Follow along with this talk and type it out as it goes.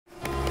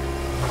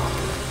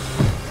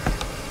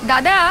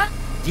दादा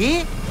जी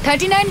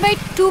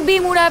 39/2B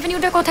मूर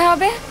एवेन्यूটা কোথায়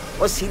হবে?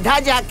 वो सीधा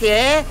जाके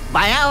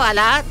बायां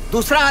वाला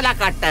दूसरा वाला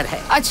काउंटर है।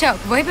 अच्छा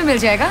वहीं पे मिल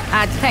जाएगा।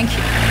 हाँ थैंक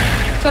यू।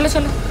 चलो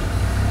चलो।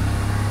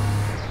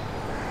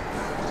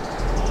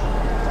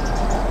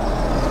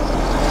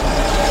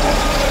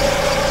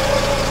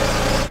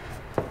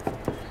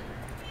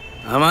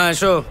 আমা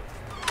এসো।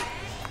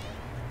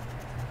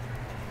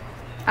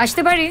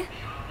 আসতে পারি?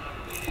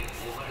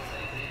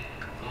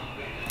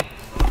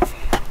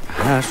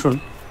 হ্যাঁ আসুন,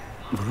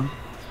 বলুন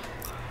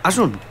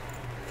আসুন।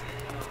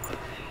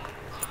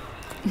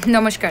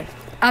 নমস্কার,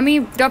 আমি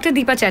ডক্টর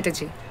দীপা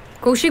চ্যাটার্জি।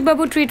 কৌশিক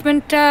বাবুর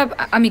ট্রিটমেন্টটা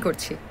আমি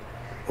করছি।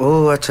 ও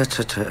আচ্ছা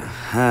আচ্ছা আচ্ছা,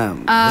 হ্যাঁ।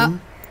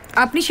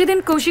 আপনি সেদিন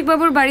কৌশিক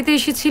বাবুর বাড়িতে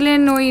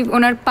এসেছিলেন, ওই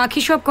ওনার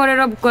পাখি সব করার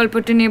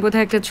গল্পটা নিয়ে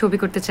বোধহয় একটা ছবি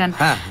করতে চান।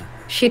 হ্যাঁ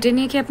সেটা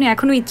নিয়ে কি আপনি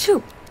এখনো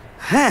ইচ্ছুক?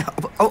 হ্যাঁ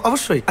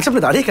অবশ্যই। আচ্ছা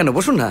আপনি দাঁড়িয়ে কেন,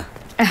 বসুন না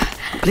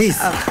প্লিজ।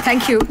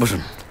 Thank you.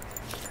 বসুন।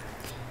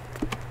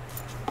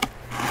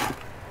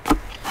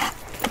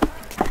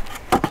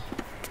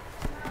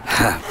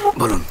 হ্যাঁ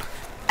বলুন,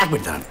 এক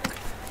মিনিট দাঁড়ান।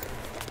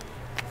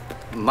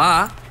 মা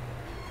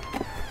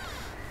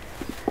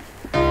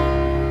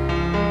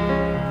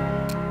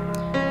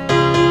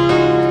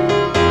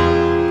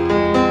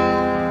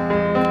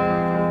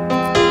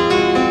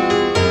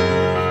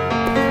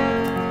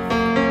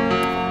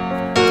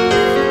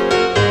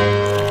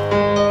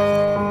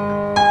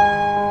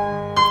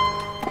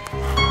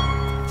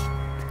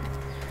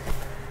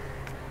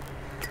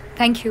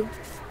থ্যাংক ইউ।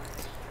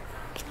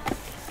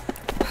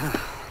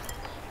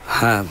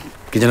 হ্যাঁ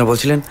কি যেন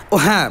বলছিলেন? ও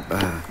হ্যাঁ,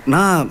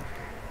 না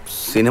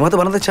সিনেমা তো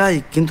বানাতে চাই,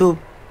 কিন্তু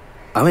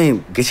আমি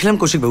গেছিলাম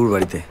কৌশিকবাবুর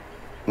বাড়িতে।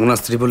 ওনার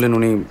স্ত্রী বললেন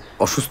উনি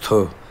অসুস্থ,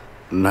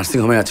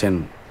 নার্সিংহোমে আছেন,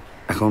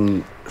 এখন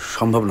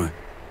সম্ভব নয়।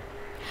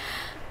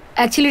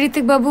 অ্যাকচুয়ালি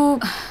ঋত্বিক বাবু,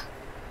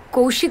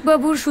 কৌশিক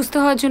বাবুর সুস্থ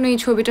হওয়ার জন্য এই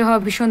ছবিটা হওয়া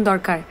ভীষণ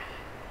দরকার।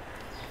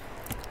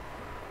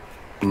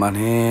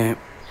 মানে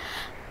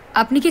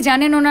আপনি কি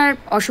জানেন ওনার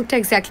অসুখটা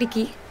এক্স্যাক্টলি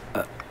কি?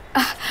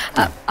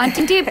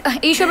 আন্টি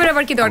এইসবের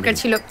আবার কি দরকার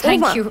ছিল?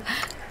 Thank you.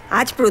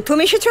 আজ প্রথম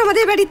এসেছো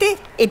আমাদের বাড়িতে,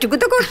 এটুকু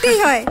তো করতেই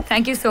হয়।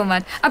 Thank you so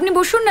much. আপনি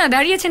বসুন না,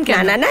 দাঁড়িয়েছেন কেন?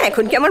 না না,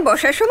 এখন কি আমার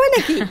বসার সময়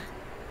নাকি?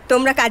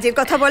 তোমরা কাজের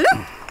কথা বলো,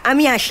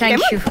 আমি আসি।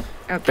 Thank you.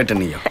 পেটে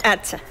নিয়ে যাও।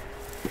 আচ্ছা।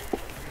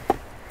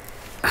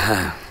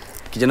 হ্যাঁ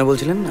কি যেন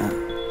বলছিলেন?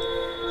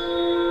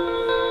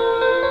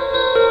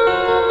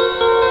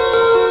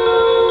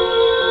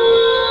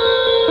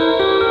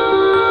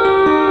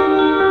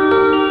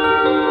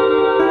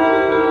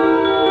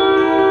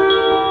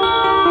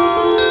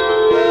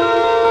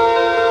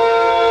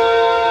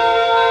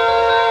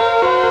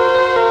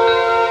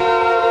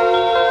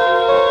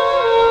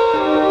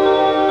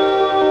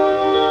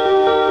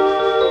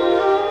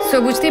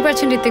 বুঝতেই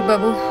পারছেন ঋত্বিক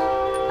বাবু,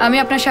 আমি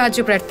আপনার সাহায্য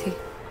প্রার্থী।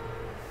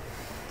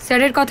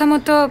 স্যারের কথা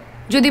মতো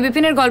যদি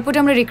বিপিনের গল্পটা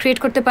আমরা রিক্রিয়েট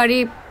করতে পারি,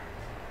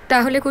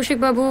 তাহলে কৌশিক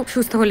বাবু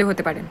সুস্থ হলে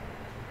হতে পারেন।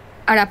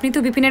 আর আপনি তো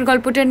বিপিনের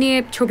গল্পটা নিয়ে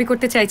ছবি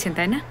করতে চাইছেন,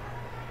 তাই না?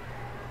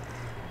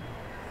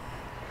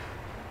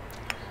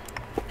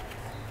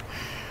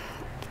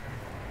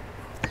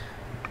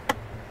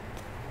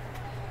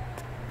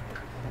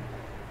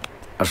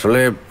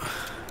 আসলে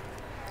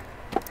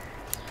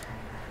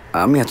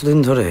আমি এতদিন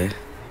ধরে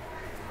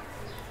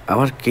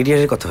আমার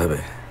কেরিয়ারের কথা ভেবে,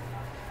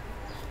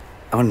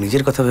 আমার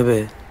নিজের কথা ভেবে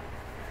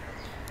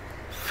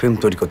ফিল্ম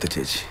তৈরি করতে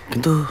চেয়েছি,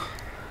 কিন্তু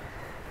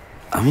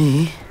আমি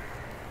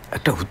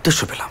একটা উদ্দেশ্য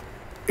পেলাম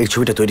এই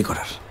ছবিটা তৈরি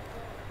করার।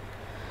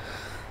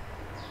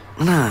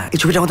 না, এই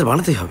ছবিটা আমাদের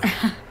বানাতেই হবে।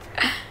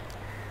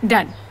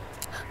 ডান।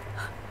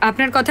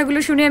 আপনার কথাগুলো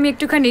শুনে আমি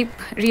একটুখানি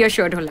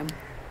রিঅ্যাশোর্ড হলাম।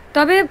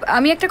 তবে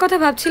আমি একটা কথা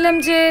ভাবছিলাম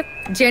যে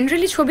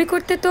জেনারেলি ছবি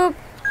করতে তো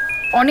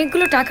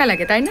অনেকগুলো টাকা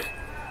লাগে, তাই না?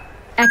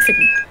 এক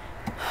সেকেন্ড।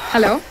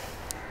 Hello,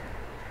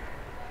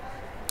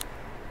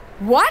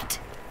 what?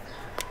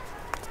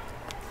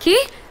 কি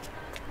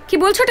কি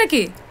বলছোটা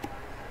কি?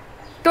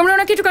 তোমরা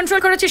ওনাকে একটু কন্ট্রোল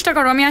করার চেষ্টা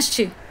করো, আমি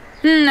আসছি।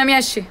 আমি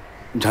আসছি।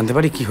 জানতে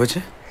পারি কি হয়েছে?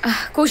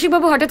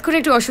 কৌশিকবাবু হঠাৎ করে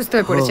একটু অসুস্থ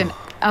হয়ে পড়েছেন,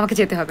 আমাকে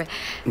যেতে হবে।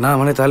 না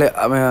মানে তাহলে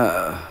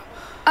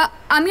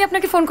আমি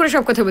আপনাকে ফোন করে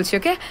সব কথা বলছি।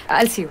 ওকে,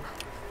 আইল সি ইউ।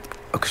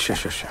 Okay, sure.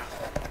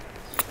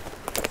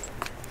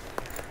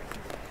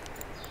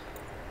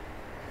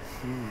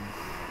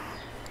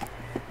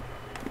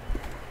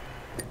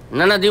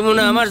 না না, দিব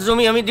না, আমার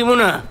জমি আমি দিব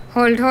না।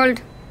 হোল্ড।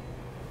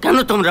 কেন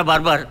তোমরা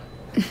বারবার?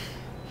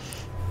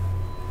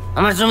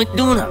 আমার জমি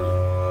দিব না,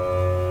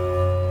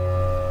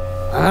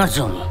 আমার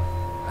জমি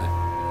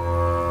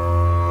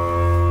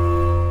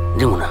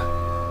দিব না।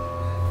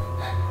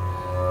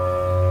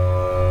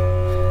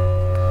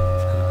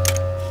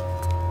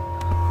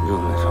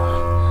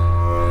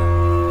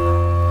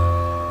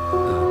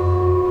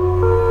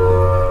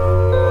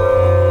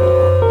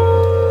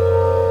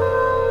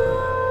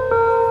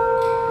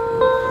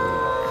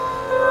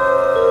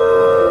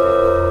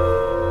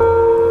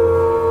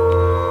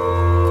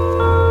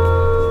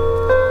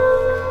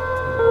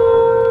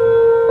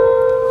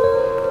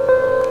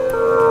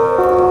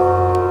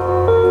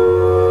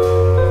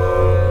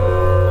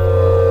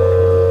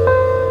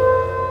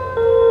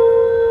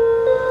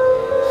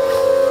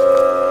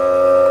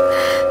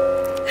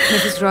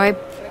 রয়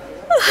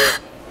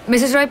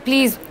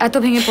প্লিজ এত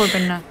ভেঙে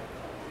পড়বেন না।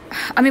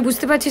 আমি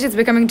বুঝতে পারছি যে ইটস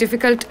বিকামিং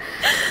ডিফিকাল্ট।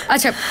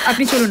 আচ্ছা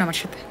আপনি চলুন আমার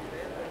সাথে,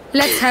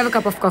 let's have a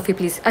cup of coffee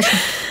please, আসুন।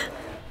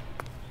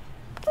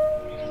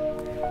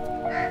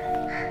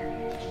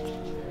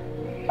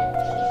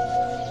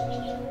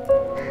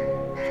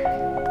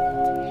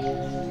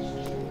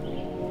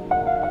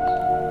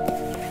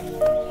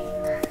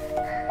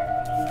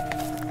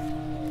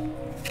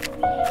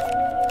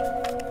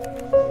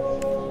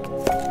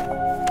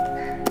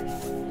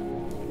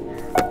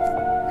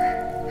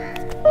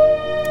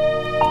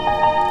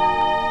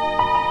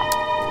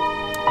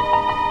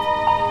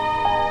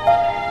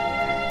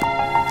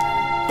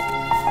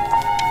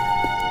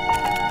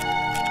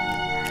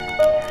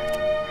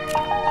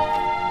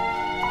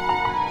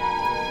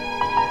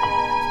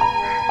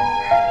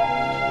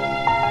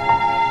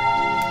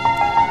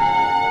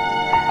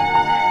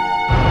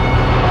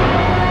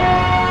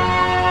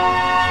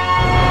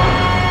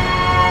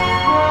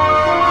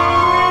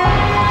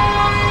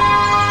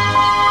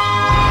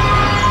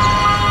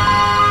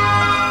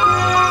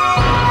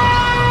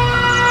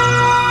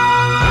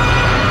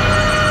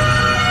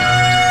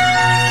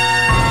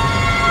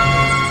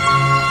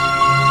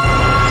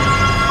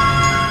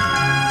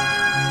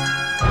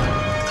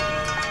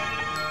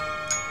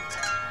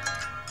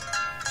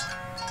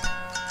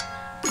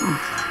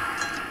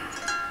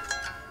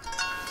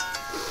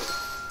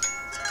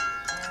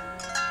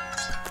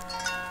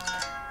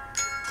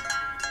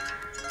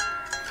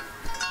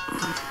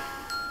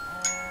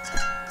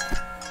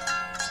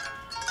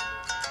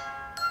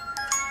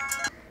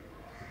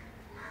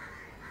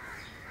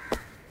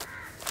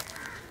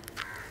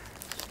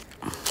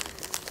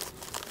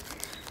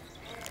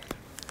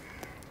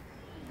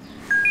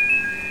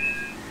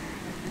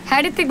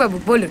 হ্যাঁ ঋত্বিক বাবু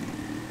বলুন।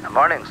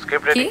 Morning,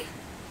 script ready?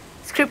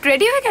 Script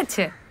ready হয়ে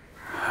গেছে?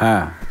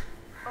 হ্যাঁ।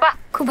 বাহ,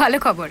 খুব ভালো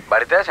খবর।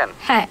 বাড়িতে আছেন?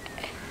 হ্যাঁ।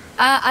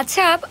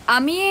 আচ্ছা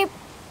আমি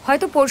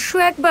হয়তো পরশু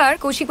একবার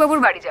কৌশিক বাবুর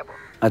বাড়ি যাব।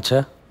 আচ্ছা,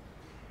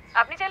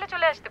 আপনি চাইলে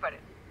চলে আসতে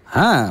পারেন।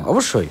 হ্যাঁ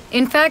অবশ্যই।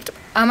 ইনফ্যাক্ট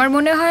আমার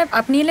মনে হয়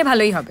আপনি এলে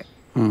ভালোই হবে,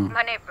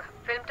 মানে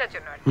ফিল্মটার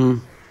জন্য আর কি।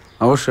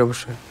 অবশ্যই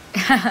অবশ্যই।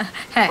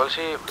 হ্যাঁ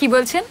কি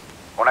বলছেন?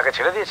 ওনাকে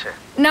ছেড়ে দিয়েছে?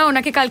 না,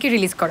 ওনাকে কালকে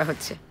রিলিজ করা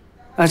হচ্ছে।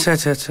 আচ্ছা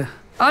আচ্ছা আচ্ছা।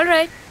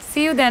 Alright, C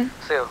you then.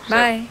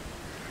 By.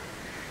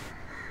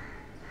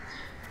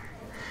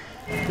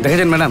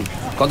 দেখেছেন ম্যাডাম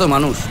কত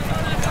মানুষ,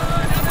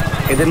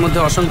 এদের মধ্যে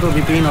অসংখ্য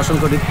বিপিন,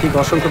 অসংখ্য ঋত্বিক,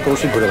 অসংখ্য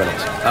কৌশিক ঘুরে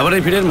বেড়াচ্ছে। আবার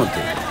এই ভিড়ের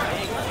মধ্যে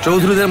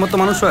চৌধুরীদের মতো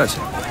মানুষও আছে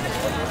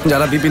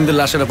যারা বিপিনদের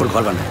লাশের ওপর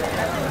ঘর বানায়,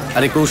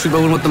 আর এই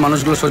কৌশিকবাবুর মতো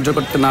মানুষগুলো সহ্য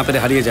করতে না পেরে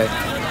হারিয়ে যায়।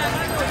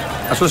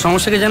 আসলে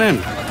সমস্যা কি জানেন,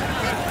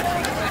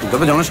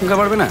 যত জনসংখ্যা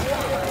বাড়বে না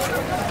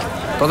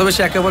তত বেশি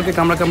একে অপরকে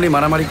কামড়াকামড়ি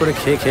মারামারি করে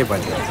খেয়ে খেয়ে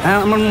পারবে। হ্যাঁ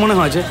আমার মনে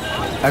হয় যে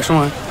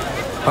একসময়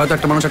হয়তো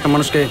একটা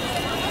মানুষকে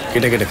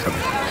কেটে কেটে খাবে।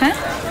 হ্যাঁ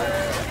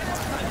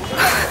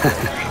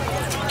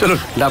চলুন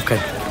ডাব খাই,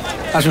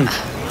 আসুন।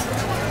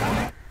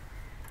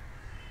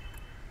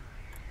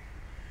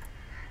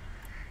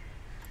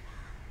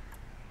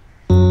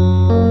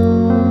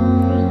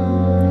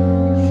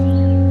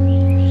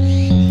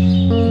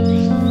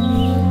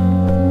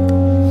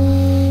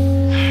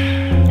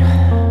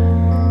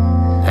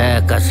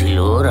 ছিল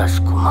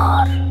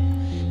রাজকুমার,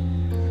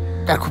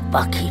 তার খুব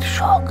পাখির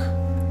শখ।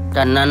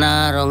 তার নানা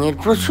রঙের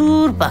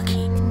প্রচুর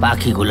পাখি,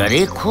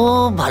 পাখিগুলারে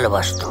খুব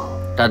ভালোবাসতো,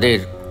 তাদের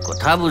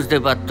কথা বুঝতে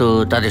পারতো,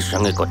 তাদের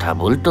সঙ্গে কথা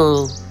বলতো।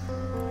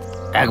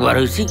 একবার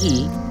হয়েছে কি,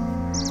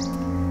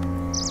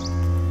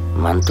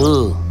 মান্তু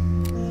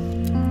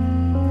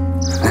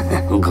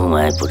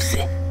ঘুমায়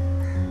পড়ছে,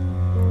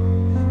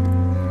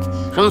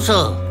 শুনছ?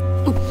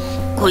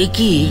 কই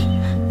কি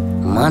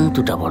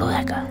মান্তুটা বড়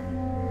একা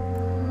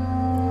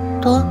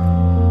তো,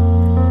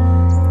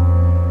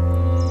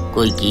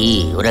 কই কি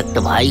ওর একটা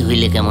ভাই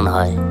হইলে কেমন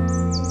হয়?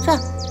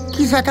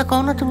 কি যাটা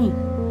কও না তুমি?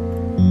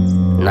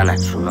 না না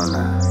শুনো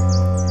না,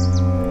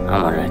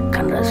 আমার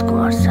একখান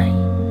রাজকুমার চাই,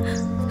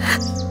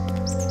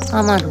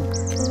 আমারও।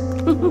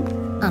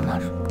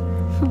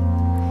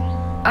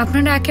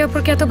 আপনারা একে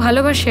অপরকে এত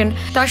ভালোবাসেন,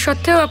 তার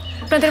সত্ত্বেও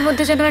আপনাদের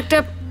মধ্যে যেন একটা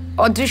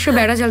অদৃশ্য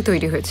বেড়াজাল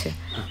তৈরি হয়েছে।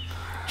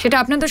 সেটা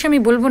আপনার দোষ আমি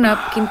বলবো না,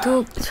 কিন্তু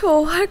ও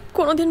আর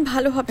কোনোদিন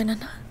ভালো হবে না।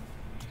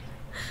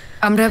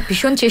 আমরা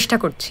ভীষণ চেষ্টা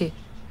করছি,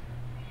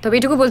 তবে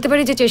এটুকু বলতে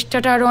পারি যে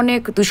চেষ্টাটা আরো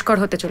অনেক দুষ্কর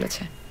হতে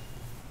চলেছে।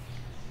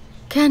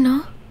 কেন?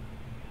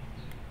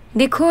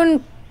 দেখুন,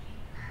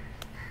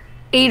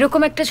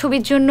 এইরকম একটা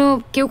ছবির জন্য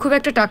কেউ খুব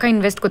একটা টাকা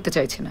ইনভেস্ট করতে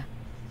চাইছে না।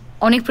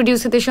 অনেক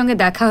প্রডিউসারদের সঙ্গে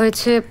দেখা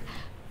হয়েছে,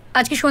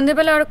 আজকে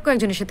সন্ধ্যেবেলা আরো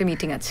কয়েকজনের সাথে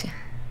মিটিং আছে।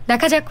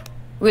 দেখা যাক,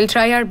 will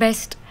try our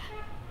best.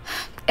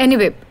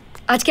 Anyway,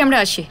 আজকে আমরা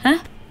আসি।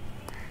 হ্যাঁ,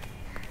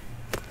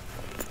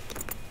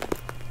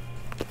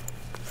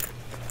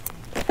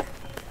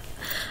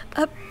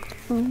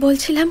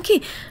 বলছিলাম কি,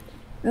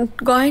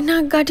 গয়না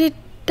গাড়ির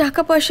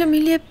টাকা পয়সা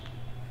মিলিয়ে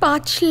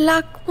 5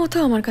 লাখ মতো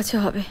আমার কাছে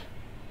হবে।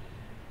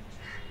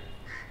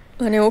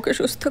 মানে ওকে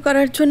সুস্থ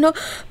করার জন্য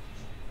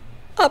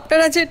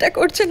আপনারা যেটা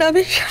করছেন,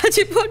 আমি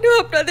সারাজীবনেও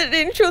আপনাদের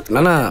ঋণ শোধ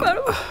করতে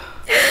পারবো না।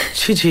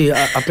 ছি ছি,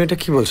 আপনি এটা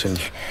কি বলছেন?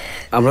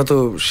 আমরা তো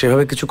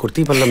সেভাবে কিছু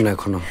করতেই পারলাম না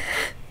এখনো।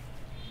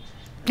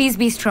 Please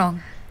be strong.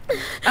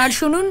 আর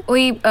শুনুন,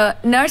 ওই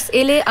নার্স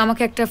এলে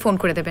আমাকে একটা ফোন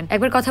করে দেবেন,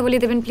 একবার কথা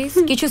বলিয়ে দেবেন প্লিজ।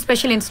 কিছু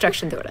স্পেশাল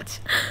ইনস্ট্রাকশন দেওয়ার আছে।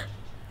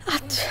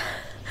 আচ্ছা,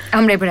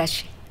 আমরা এবার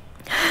আসি।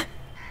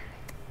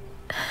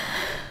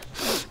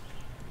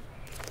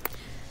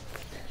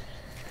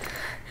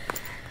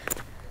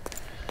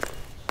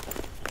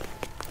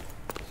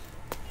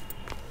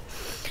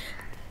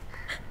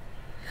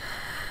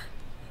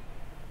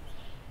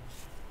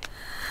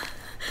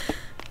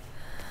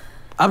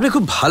 আপনি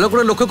খুব ভালো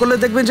করে লক্ষ্য করলে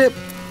দেখবেন যে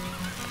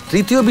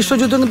তৃতীয়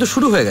বিশ্বযুদ্ধ কিন্তু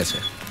শুরু হয়ে গেছে।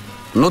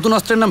 নতুন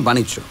অস্ত্রের নাম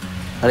বাণিজ্য।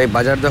 আর এই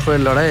বাজার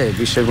দখলের লড়াইয়ে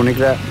বিশ্বের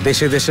বণিকরা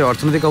দেশে দেশে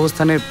অর্থনৈতিক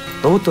অবস্থানে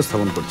প্রভুত্ব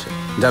স্থাপন করছে,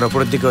 যার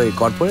ওপরের দিকে ওই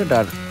কর্পোরেট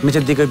আর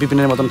নিচের দিকে ওই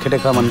বিপিনের মতন খেটে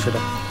খাওয়া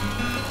মানুষেরা।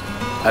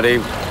 আর এই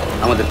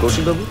আমাদের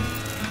কৌশিকবাবু,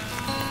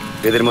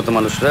 এদের মতো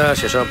মানুষরা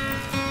সেসব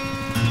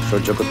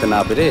সহ্য করতে না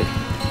পেরে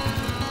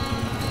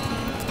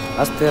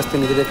আস্তে আস্তে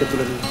নিজেদেরকে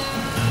তুলে নিয়ে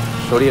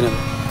সরিয়ে নেবে।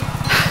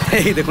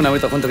 এই দেখুন, আমি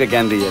তখন তোকে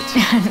জ্ঞান দিয়ে যাচ্ছি।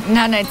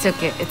 না না, ইটস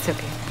ওকে, ইটস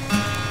ওকে।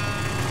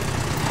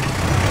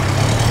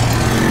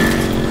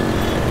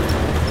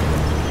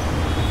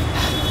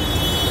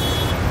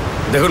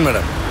 দেখুন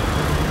ম্যাডাম,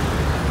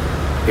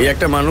 এই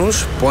একটা মানুষ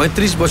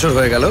 ৩৫ বছর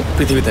হয়ে গেল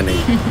পৃথিবীতে নেই,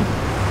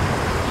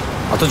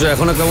 অথচ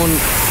এখনো কেমন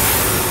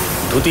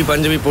ধুতি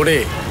পাঞ্জাবি পরে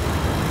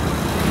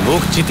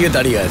বুক চিতিয়ে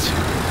দাঁড়িয়ে আছে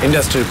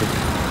ইন্ডাস্ট্রির বুকে।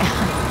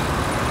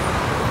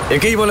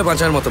 একেই বলে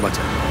বাঁচার মতো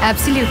বাঁচা।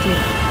 অ্যাবসলিউটলি।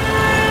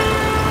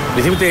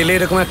 পৃথিবীতে এলে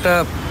এরকম একটা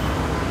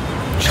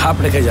ছাপ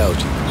রেখে যাওয়া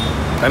উচিত,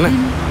 তাই না?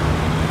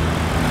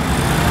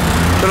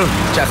 চলুন,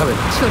 চা খাবেন?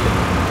 চলুন।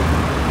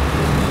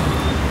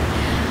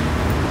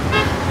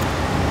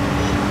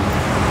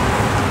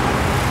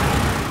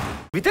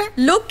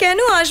 লোক কেন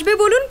আসবে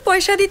বলুন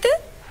পয়সা দিতে?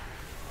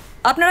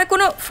 আপনারা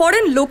কোনো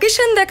ফরেন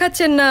লোকেশন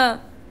দেখাচ্ছেন না।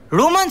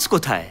 রোমান্স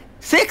কোথায়?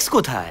 সেক্স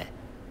কোথায়?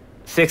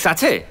 সেক্স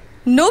আছে?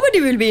 Nobody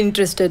will be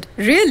interested,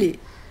 really.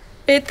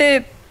 এতে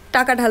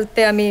টাকা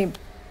ঢালতে আমি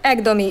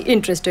একদমই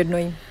ইন্টারেস্টেড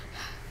নই।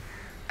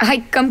 আই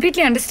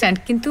কমপ্লিটলি আন্ডারস্ট্যান্ড,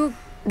 কিন্তু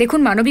দেখুন,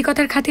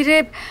 মানবিকতার খাতিরে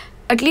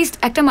অ্যাটলিস্ট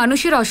একটা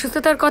মানুষের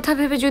অসুস্থতার কথা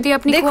ভেবে যদি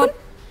আপনি দেখুন,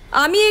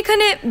 আমি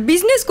এখানে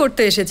বিজনেস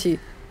করতে এসেছি,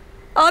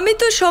 আমি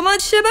তো সমাজ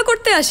সেবা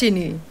করতে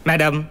আসিনি।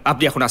 ম্যাডাম,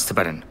 আপনি এখন আসতে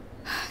পারেন।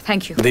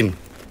 Thank you. দিন।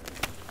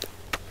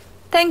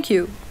 Thank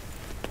you.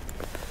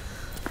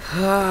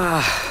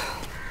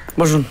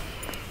 বসুন।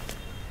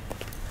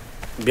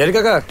 বিহারি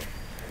কাকা,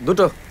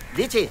 দুটো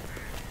দিচ্ছি।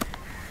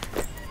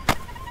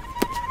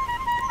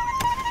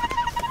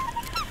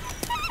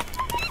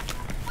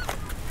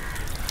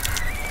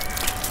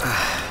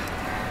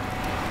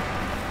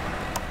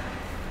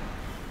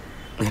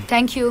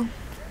 Thank you.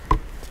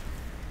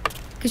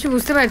 কিছু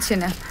বুঝতে পারছি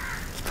না,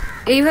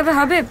 এইভাবে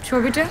হবে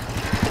ছবিটা?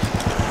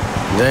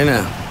 যাই না,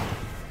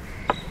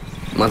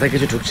 মাথায়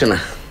কিছু ঢুকছে না।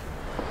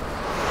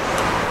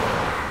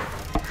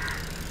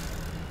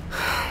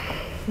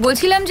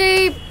 বলছিলাম যে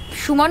এই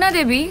সুমনা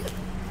দেবী,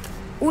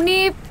 উনি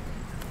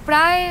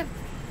প্রায়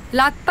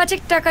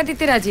 1,05,000 টাকা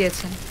দিতে রাজি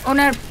আছেন।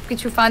 ওনার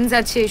কিছু ফান্ডস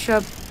আছে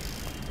এসব,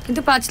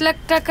 কিন্তু 5 লাখ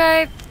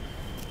টাকায়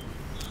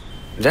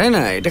যাই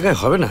না, এটা কাজ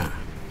হবে না।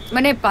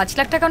 মানে 5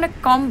 লাখ টাকা অনেক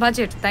কম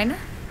বাজেট, তাই না?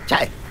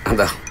 চাই।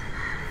 দাও।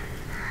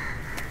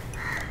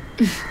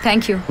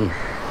 Thank you.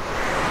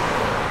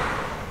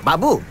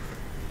 বাবু,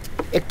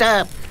 একটা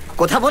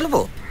কথা বলবো?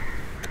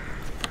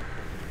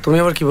 তুমি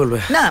আবার কি বলবে?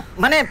 না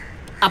মানে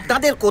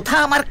আপনাদের কথা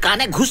আমার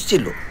কানে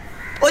ঘুষছিল।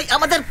 ওই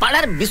আমাদের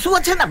পাড়ার বিশু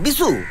আছে না,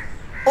 বিশু,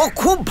 ও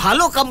খুব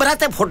ভালো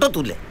ক্যামেরাতে ফটো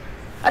তুলে।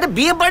 আরে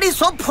বিয়ে বাড়ি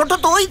সব ফটো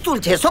তো ওই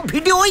তুলছে, সব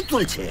ভিডিও ওই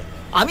তুলছে।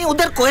 আমি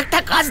ওদের কয়েকটা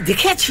কাজ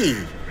দেখেছি।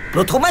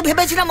 প্রথমে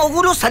ভেবেছিলাম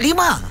ওগুলো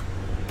সালিমা,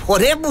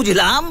 পরে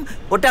বুঝলাম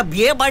ওটা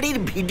বিয়ে বাড়ির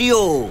ভিডিও।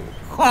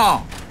 হ্যাঁ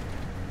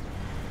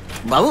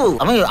বাবু,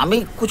 আমি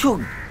কিছু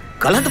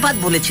গলত বাত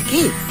বলেছি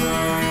কি?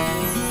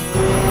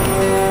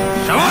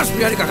 শাবাশ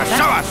বিহারি কাকা,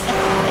 শাবাশ,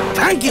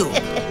 থ্যাংক ইউ।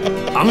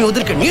 আমি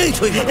ওদেরকে নিয়েই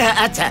ছই।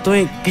 আচ্ছা,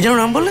 তুমি কি যেন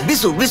নাম বললে?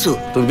 বিশু। বিশু,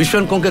 তুমি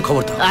বিশ্বন কোনকে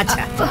খবর দাও।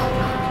 আচ্ছা।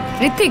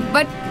 ঋত্বিক,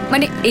 বাট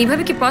মানে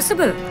এইভাবে কি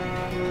পসিবল?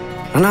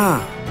 না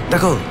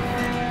দেখো,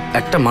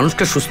 একটা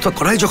মানুষকে সুস্থ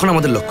করাই যখন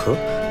আমাদের লক্ষ্য,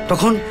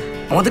 তখন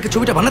আমাদেরকে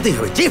ছবিটা বানাতেই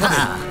হবে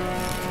যেভাবে।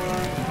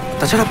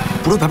 তাছাড়া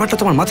পুরো ব্যাপারটা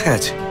তোমার মাথায়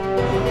আছে,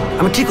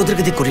 আমি ঠিক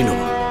ওদেরকে দিয়ে করি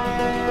নেবো।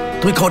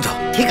 তুমি খবর দাও।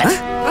 ঠিক আছে।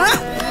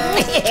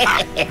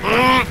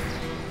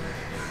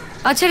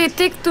 আচ্ছা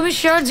ঋত্বিক, তুমি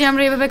শিওর যে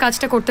আমরা এভাবে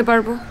কাজটা করতে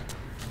পারবো?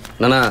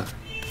 না না,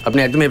 আপনি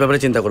একদম এই ব্যাপারে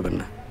চিন্তা করবেন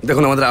না।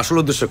 দেখুন, আমাদের আসল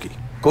উদ্দেশ্য কি?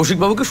 কৌশিক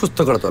বাবুকে সুস্থ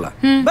করে তোলা,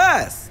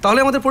 ব্যাস। তাহলে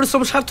আমাদের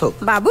পরিশ্রম সার্থক।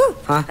 বাবু,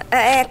 হ্যাঁ?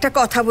 একটা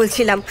কথা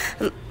বলছিলাম।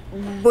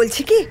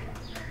 বলছি কি,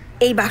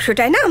 এই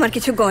বাক্সটায় না আমার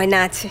কিছু গয়না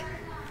আছে,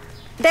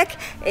 দেখ,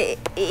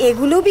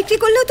 এগুলো বিক্রি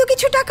করলেও তো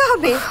কিছু টাকা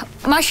হবে।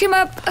 মাসিমা,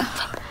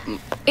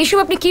 এসব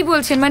আপনি কি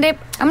বলছেন? মানে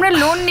আমরা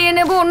লোন নিয়ে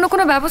নেব, অন্য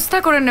কোনো ব্যবস্থা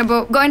করে নেব।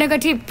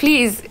 গয়নাগাটি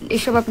প্লিজ,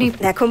 এসব আপনি।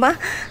 দেখো মা,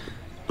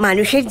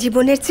 মানুষের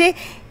জীবনের চেয়ে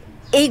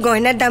এই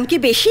গয়নার দাম কি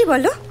বেশি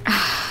বলো?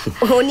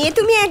 ও নিয়ে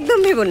তুমি একদম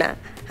ভেবো না।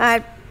 আর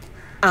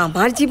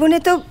আমার জীবনে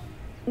তো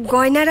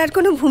গয়নার আর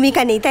কোনো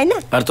ভূমিকা নেই, তাই না?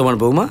 আর তোমার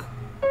বৌমা?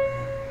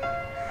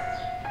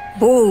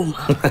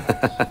 বৌমা?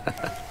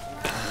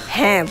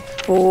 হ্যাঁ,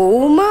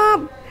 বৌমা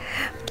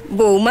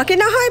বৌমাকে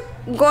না হয়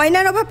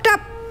গয়নার অভাবটা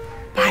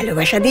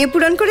ভালোবাসা দিয়ে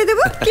পূরণ করে দেব,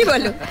 কি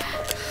বলো?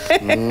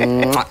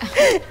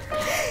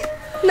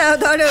 নাও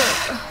ধরো,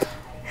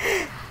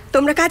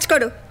 তোমরা কাজ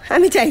করো,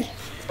 আমি চাই।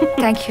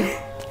 Thank you.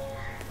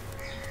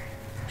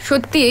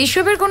 সত্যি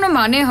এইসবের কোনো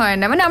মানে হয়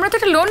না, মানে আমরা তো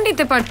একটা লোন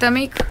নিতে পারতাম।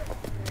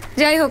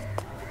 যাই হোক,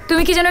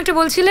 তুমি কি যেন একটা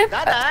বলছিলে?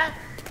 দাদা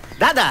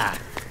দাদা,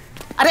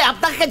 আরে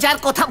আপনাকে যার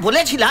কথা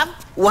বলেছিলাম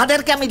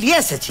ওদেরকে আমি নিয়ে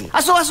এসেছি।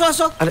 আসো আসো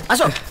আসো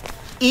আসো।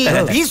 ই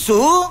বিশু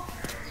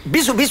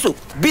বিশু বিশু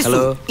বিশু,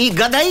 ই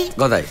গদাই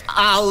গদাই,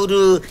 আর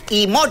ই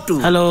মোটু।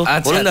 হ্যালো,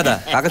 বলুন দাদা,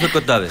 কাকে শুট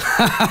করতে হবে?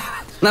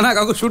 না না,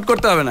 কাউকে শুট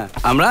করতে হবে না,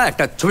 আমরা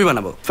একটা ছবি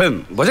বানাবো, ফিল্ম,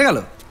 বোঝা গেল?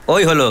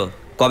 ওই হলো,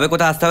 কবে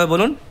কোথায় আসতে হবে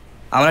বলুন,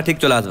 আমরা ঠিক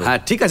চলে আসবো। হ্যাঁ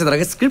ঠিক আছে, তার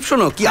আগে স্ক্রিপ্ট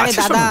শোনো কি আছে।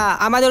 দাদা,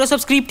 আমাদের ওসব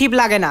স্ক্রিপ্ট টিপ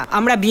লাগে না,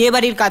 আমরা বিয়ে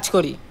বাড়ির কাজ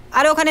করি।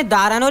 আরে ওখানে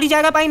দাঁড়ানোরই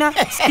জায়গা পাই না,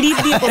 স্ক্রিপ্ট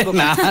দিয়ে করবো।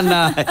 না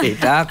না,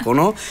 এটা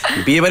কোনো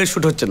বিয়ে বাড়ির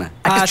শুট হচ্ছে না,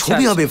 একটা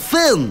ছবি হবে,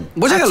 ফিল্ম,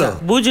 বোঝা গেল?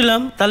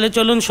 বুঝলাম, তাহলে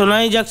চলুন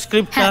শোনাই যাক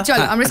স্ক্রিপ্টটা। হ্যাঁ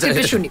চলো, আমরা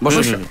স্ক্রিপ্টটা শুনি।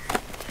 বসো, চলো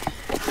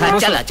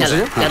চলো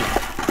চলো,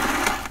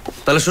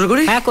 তাহলে শুরু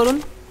করি। হ্যাঁ করুন।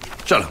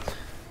 চলো।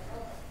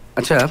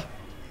 আচ্ছা,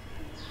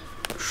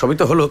 সবই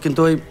তো হলো, কিন্তু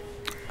ওই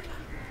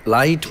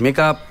লাইট,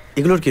 মেকআপ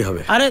এগুলোর কি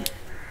হবে? আরে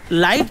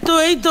লাইট তো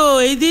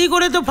এই দিয়েই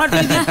করে তো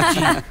ফাটিয়ে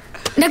দিচ্ছি।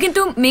 না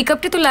কিন্তু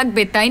মেকআপটা তো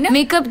লাগবে, তাই না?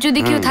 মেকআপ যদি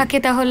কেউ থাকে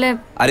তাহলে।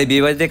 আরে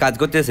বিয়ে বাড়িতে কাজ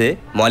করতে এসে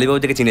মলিবাবু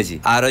থেকে চিনেছি,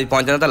 আর ওই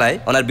 ৫৫ তলায়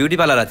ওনার বিউটি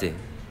পার্লার আছে,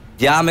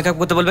 যা মেকআপ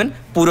করতে বলবেন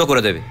পুরো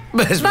করে দেবে।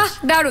 বাহ,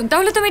 দারুণ,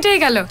 তাহলে তো এটাই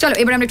গেল। চলো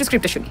এবার আমরা একটু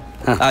স্ক্রিপ্টটা শুনি।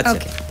 আচ্ছা,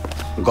 ওকে।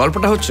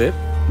 গল্পটা হচ্ছে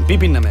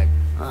বিপিন নামে এক।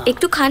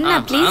 একটু খান না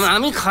প্লিজ।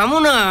 আমি খামো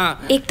না।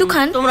 একটু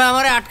খান। তোমরা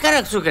আমারে আটকা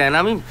রাখছো কেন?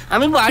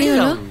 আমি বাড়ি কি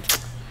হলো? যাবো।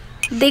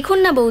 দেখুন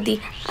না বৌদি,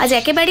 আজ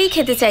একেবারেই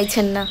খেতে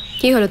চাইছেন না।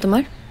 কি হলো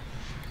তোমার?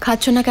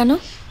 খাচ্ছ না কেন?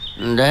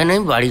 দেখ নাই,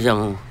 বাড়ি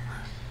যাবো।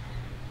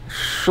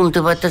 শুনতে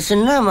পারতেছেন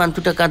না,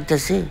 মান্তুটা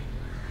কাঁদতেছে।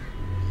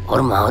 ওর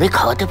মা ওরে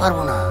খাওয়াতে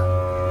পারবো না।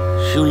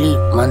 শিউলি,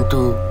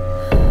 মান্তু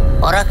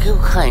ওরা কেউ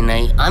খায়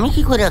নাই, আমি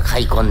কি করে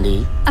খাই কন্দে?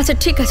 আচ্ছা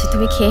ঠিক আছে,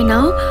 তুমি খেয়ে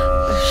নাও।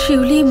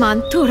 শিউলি,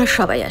 মান্তু ওরা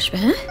সবাই আসবে।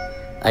 হ্যাঁ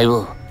আইবো?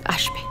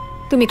 আসবে,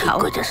 তুমি খাও।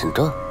 কইতেছেন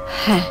তো?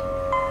 হ্যাঁ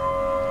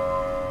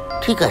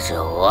ঠিক আছে,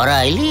 ওরা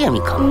আইলেই আমি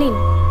খাবো। নিন।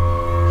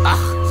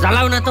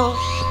 জ্বালাও না তো,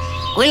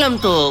 কইলাম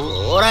তো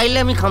ওরা আইলে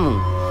আমি খামু।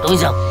 তুমি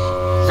যাও,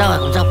 যাও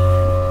এখন যাও,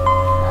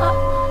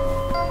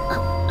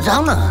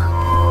 যাও না।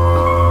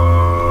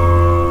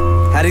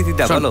 হ্যাঁ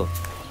রিতিদা বলো।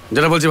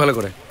 যেটা বলছি ভালো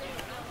করে,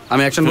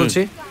 আমি অ্যাকশন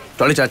বলছি,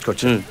 টলি চার্জ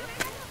করছি।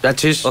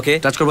 যাচ্ছিস? ওকে।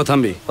 চার্জ করবো,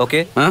 থামবি। ওকে।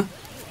 হ্যাঁ,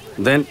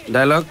 দেন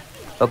ডায়লগ।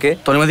 ওকে।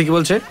 তনিমাদি কি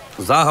বলছে?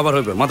 যা হবার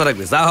হইবে, মাথা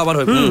রাখবি, যা হবার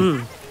হইবে।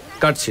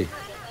 কাটছি,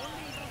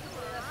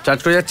 চার্জ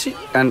করে যাচ্ছি,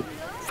 অ্যান্ড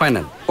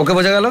ফাইনাল। ওকে,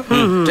 বোঝা গেল?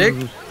 ঠিক,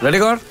 রেডি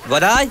কর।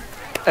 গদাই,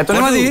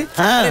 তনিমাদি,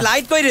 হ্যাঁ,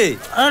 লাইট কই রে?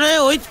 আরে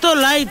ওই তো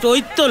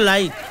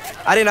লাইট।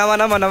 আরে নামা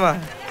নামা নামা।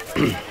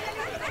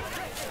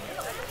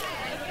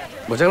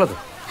 বোঝা গেল তো?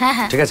 হ্যাঁ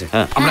হ্যাঁ। ঠিক আছে,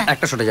 আমরা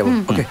একটা শটে যাবো।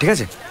 ওকে, ঠিক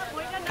আছে।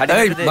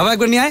 এই, বাবা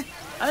একবার নিয়ে আয়।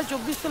 আরে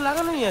 24 তো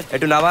লাগানোই আছে।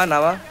 একটু নামা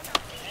নামা।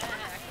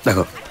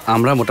 দেখো,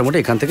 আমরা মোটামুটি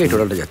এখান থেকে এই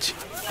টোটালটা যাচ্ছি,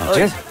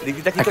 ঠিক আছে?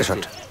 রিতিদা কি একটা করছে?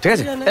 শট, ঠিক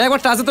আছে? এই একবার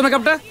টাচ তো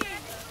মেকআপটা,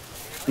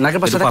 নাকের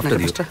পাশে রাখ,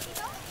 নাকের পাশটা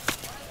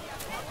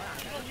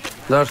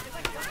ধর।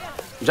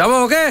 যাবো?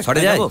 ওকে,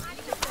 শটে যাই।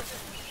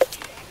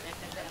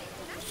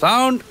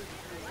 Sound,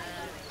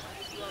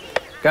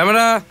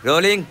 camera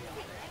rolling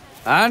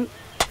and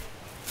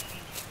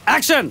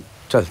action.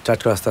 চল, চার্জ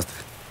কর, আস্তে আস্তে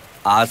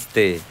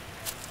আস্তে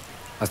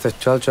আস্তে,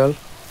 চল চল,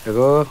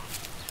 এগো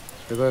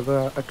এগো এগো,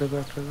 একটু এগো,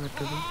 একটু এগো,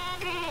 একটু এগো।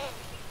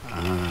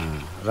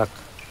 রাখ।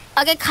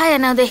 আগে খায়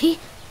না দেখি,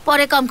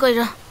 পরে কাম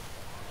কইরা।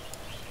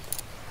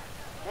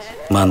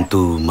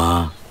 মান্তু, মা,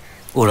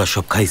 ওরা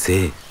সব খাইছে?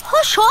 ও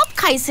সব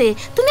খাইছে,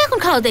 তুমি এখন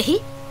খাও দেখি।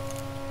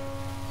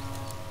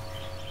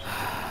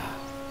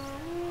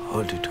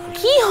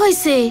 কি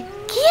হইছে?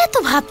 কি এত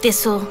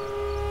ভাবতেছো?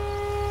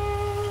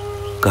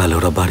 কাল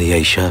ওরা বাড়ি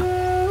আইসা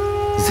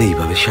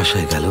যেইভাবে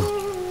শাসায় গেল,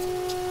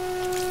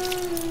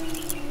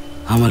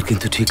 আমার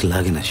কিন্তু ঠিক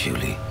লাগে না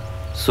শিউলি।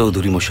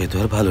 চৌধুরী মশাই তো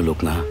আর ভালো লোক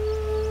না।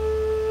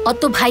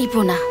 অত ভাইবো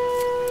না,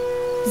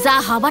 যা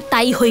হবার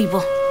তাই হইব।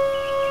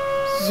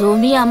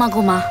 জমি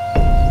আমাগো মা,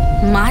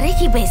 মারে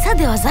কি বেচা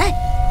দেওয়া যায়?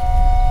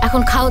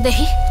 এখন খাও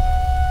দেখি,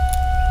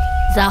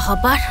 যা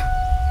হবার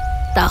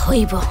তা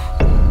হইব।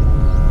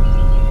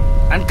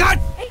 And cut!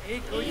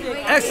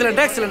 Excellent,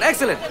 excellent,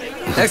 excellent,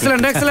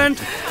 excellent, excellent.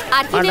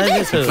 আর কি নেবে?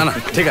 না না,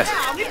 ঠিক আছে,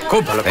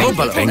 খুব ভালো, খুব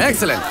ভালো,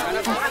 excellent.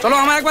 চলো,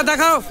 আমার একবার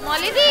দেখাও।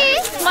 মলিদি,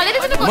 মলিদি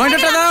তুমি কোথায়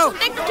মনিটরটা গেলা? দাও।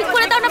 একটু ঠিক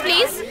করে দাও না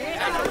প্লিজ।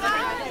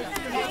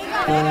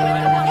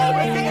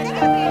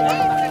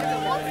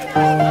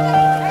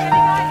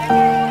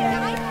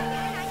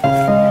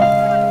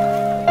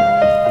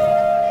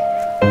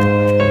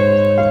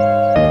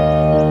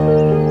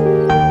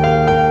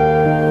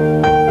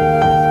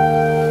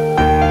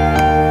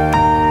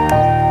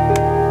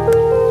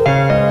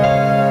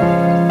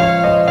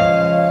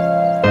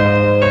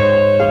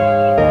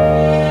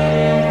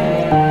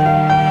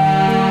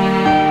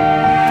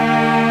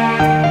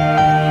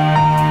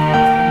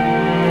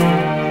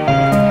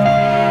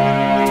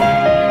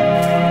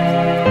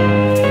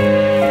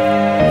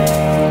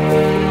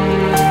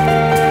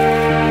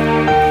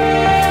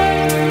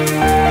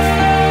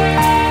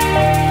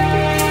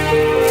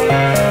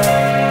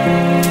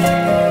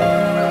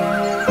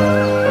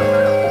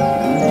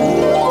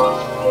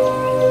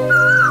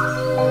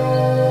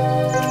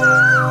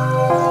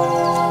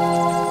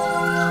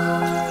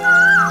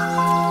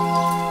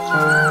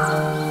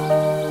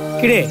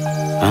 কিরে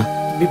হ্যাঁ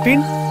বিপিন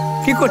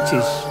কি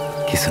করছিস?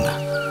 কিছু না,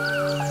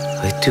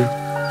 একটু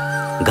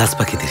গাছ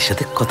পাখিদের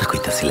সাথে কথা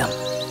কইতাছিলাম।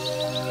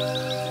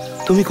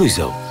 তুমি কই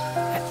যাও?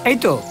 এই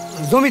তো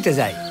জমিতে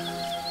যাই।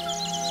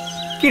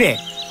 কিরে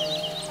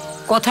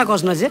কথা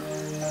কস না যে?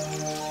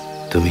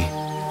 তুমি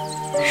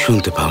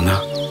শুনতে পাও না?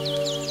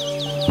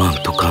 মান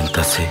তো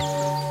কান্তাছে।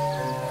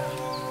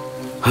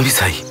 আমি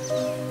চাই,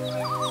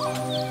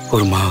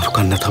 ওর মা ওর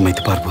কান্না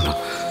থামাইতে পারবো না।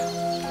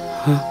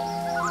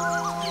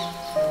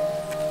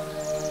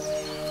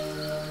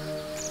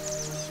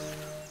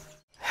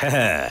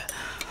 হ্যাঁ,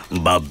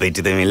 বাপ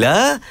বেটিতে মিলা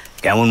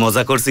কেমন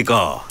মজা করছি ক।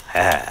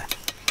 হ্যাঁ,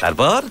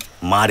 তারপর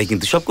মারে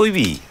কিন্তু সব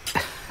কইবি।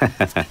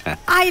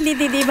 আইলি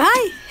দিদি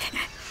ভাই,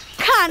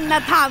 কান্না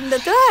থামলো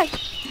তোর?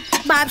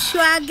 বাপসু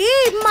আগে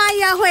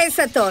মাইয়া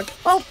হয়েছে তোর,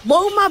 ও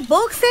বৌমা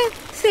বকছে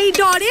সেই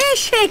ডরে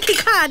সে কি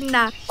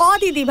কান্না। ও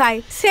দিদি ভাই,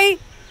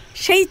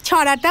 সেই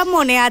ছড়াটা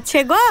মনে আছে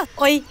গো?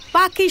 ওই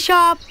পাখি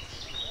সব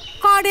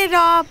করে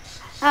রব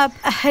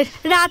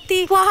রাতি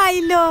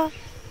পোহাইলো,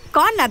 ক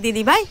না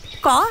দিদি ভাই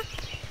ক।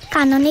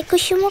 কাননে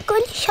কুসুম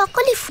কলি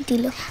সকলে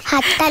ফুটিল,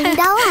 হাততালি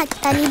দাও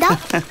হাততালি দাও।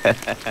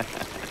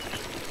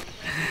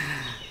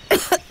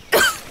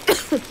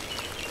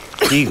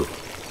 কি গো,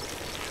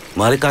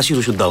 মারে কাশির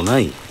ওষুধ দাও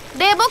নাই?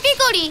 দেব কি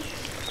করি?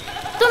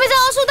 তুমি যে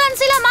ওষুধ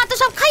আনছিলা মা তো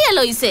সব খাইয়া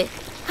লইছে।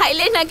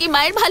 খাইলে নাকি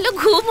মায়ের ভালো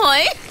ঘুম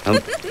হয়?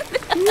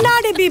 না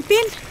রে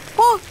বিপিন,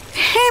 ও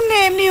এমনি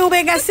এমনি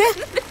উবে গেছে।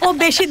 ও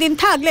বেশি দিন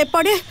থাকলে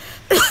পরে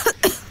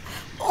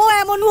ও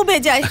এমন উবে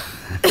যায়।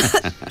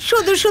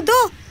 শুধু শুধু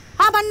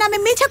আমার নামে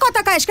মিছে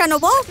কথা কাইস কেন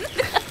বউ?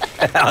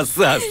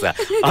 আচ্ছা আচ্ছা,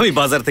 আমি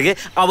বাজার থেকে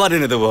আবার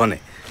এনে দেবো। হনে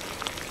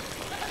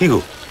কি গো,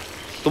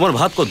 তোমার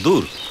ভাত কত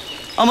দূর?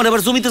 আমার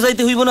এবার জমিতে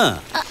যাইতে হইব না?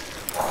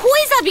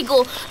 হই যাবি গো,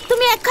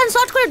 তুমি একখান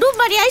শর্ট করে ডুব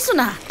মারি আইছো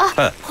না।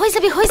 হই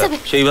যাবে হই যাবে।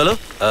 সেই ভালো,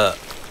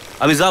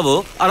 আমি যাব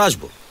আর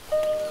আসবো।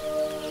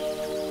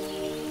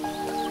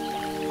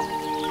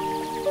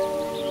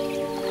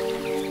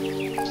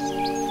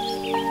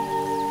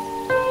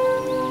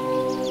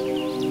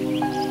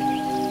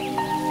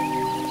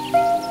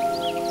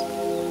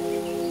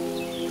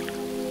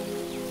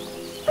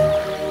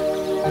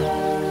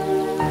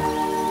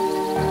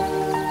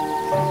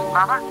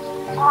 বাবা,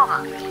 ও বাবা,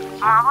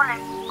 মা বলে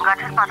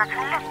গাছের পাতা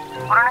ছিঁড়লে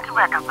ওরা নাকি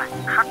ব্যথা পায়।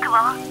 সত্যি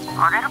বাবা?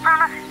 ওদেরও প্রাণ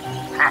আছে?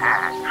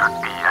 হ্যাঁ,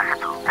 সত্যি আছে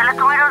তো। তাহলে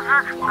তুমি রোজ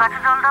রোজ গাছে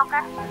জল দাও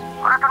কেন?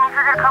 ওরা তো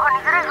নিজেদের খাবার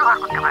নিজেরাই জোগাড়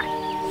করতে পারে।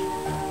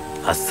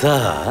 আচ্ছা,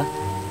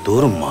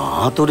 তোর মা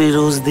তোরে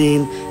রোজ দিন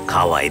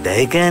খাওয়াই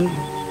দেয় কেন?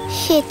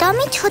 সে তো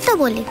আমি ছোট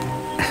বলে।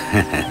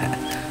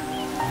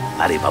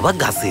 আরে বাবা,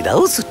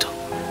 গাছেরাও ছোট,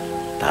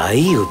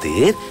 তাই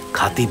ওদের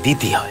খাতি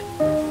দিতে হয়।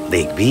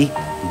 দেখবি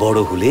বড়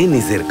হলে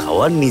নিজের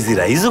খাবার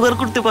নিজেরাই জোগাড়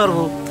করতে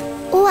পারবো।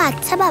 ও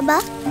আচ্ছা বাবা,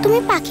 তুমি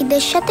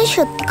পাখিদের সাথে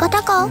সত্যি কথা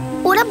কও,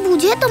 ওরা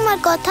বুঝে তোমার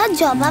কথা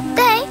জবাব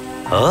দেয়?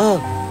 হ্যাঁ,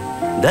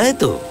 দেয়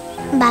তো।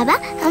 বাবা,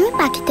 আমি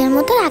পাখিদের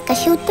মতো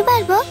আকাশে উঠতে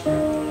পারবো?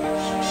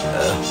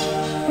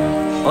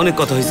 অনেক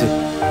কথা হয়েছে,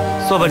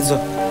 সবারই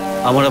চল,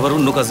 আমার আবার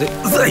অন্য কাজে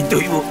যাইতে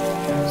হইব।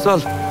 চল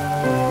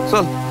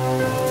চল।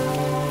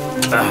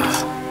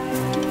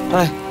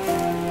 আয়।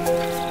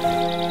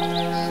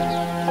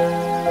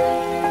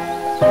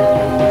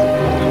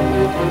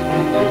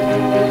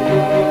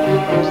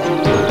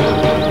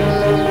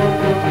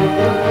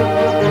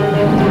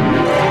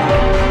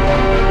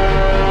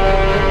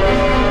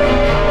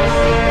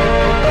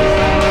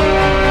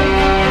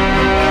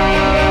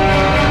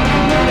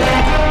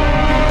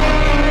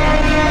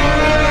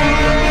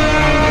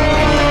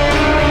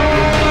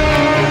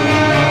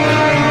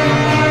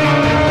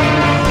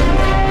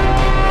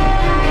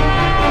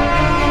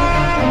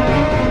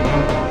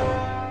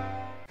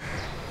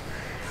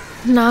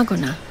 না গো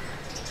না,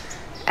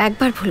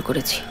 একবার ভুল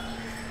করেছি,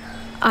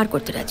 আর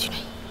করতে রাজি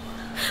নই।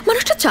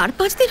 মানুষটা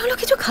 4-5 দিন হলো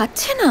কিছু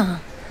খাচ্ছে না,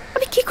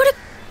 আমি কি করে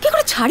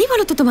ছাড়ি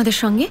বলো তো তোমাদের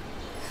সঙ্গে?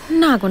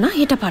 না গো না,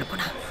 এটা পারবো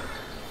না।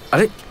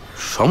 আরে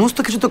সমস্ত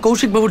কিছু তো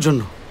কৌশিক বাবুর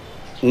জন্য।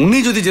 উনি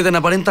যদি যেতে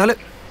না পারেন তাহলে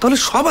তাহলে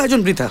সব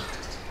আয়োজন বৃথা।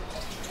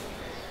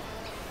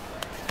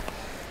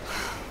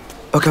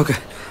 ওকে ওকে,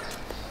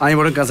 আমি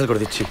বরং ক্যান্সেল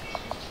করে দিচ্ছি।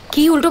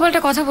 কি উল্টোপাল্টা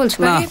কথা বলছো?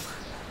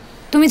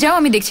 তুমি যাও,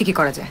 আমি দেখছি কি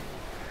করা যায়।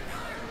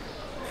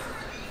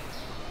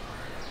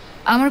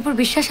 আমার উপর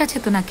বিশ্বাস আছে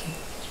তো নাকি?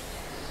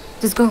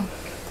 Just go.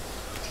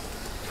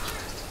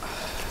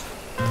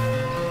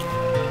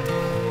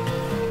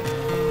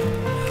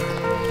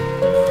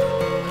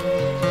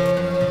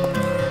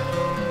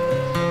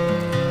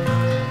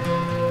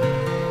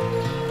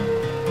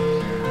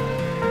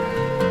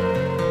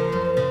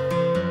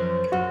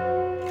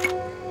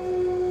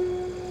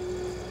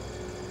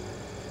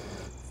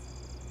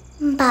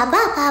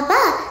 বাবা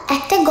বাবা,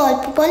 একটা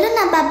গল্প বলো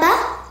না বাবা।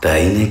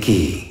 তাই নাকি?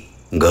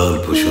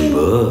 গল্প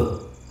শুনবো?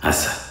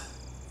 আচ্ছা,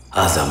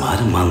 আজ আমার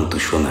মান্তু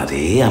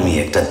সোনারে আমি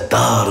একটা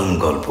দারুণ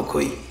গল্প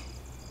কই।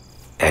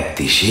 এক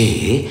দেশে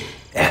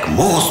এক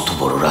মস্ত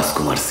বড়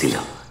রাজকুমার ছিল।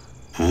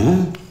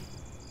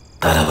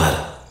 তার আবার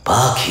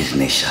পাখির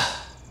নেশা।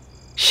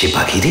 সে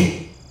পাখিরে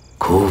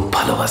খুব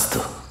ভালোবাসত।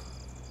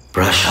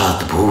 প্রাসাদ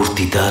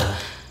ভর্তি তার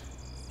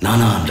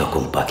নানান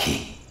রকম পাখি।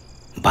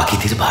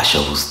 পাখিদের ভাষা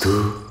বুঝতো,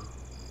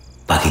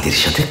 পাখিদের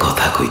সাথে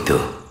কথা কইতো।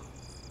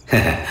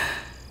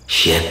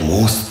 সে এক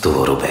মস্ত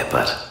বড়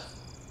ব্যাপার।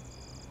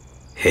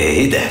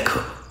 এই দেখো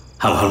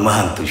আমার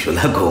মান্তু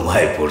সোনা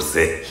ঘুমায়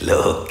পড়ছে,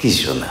 লক্ষ্মী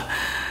সোনা।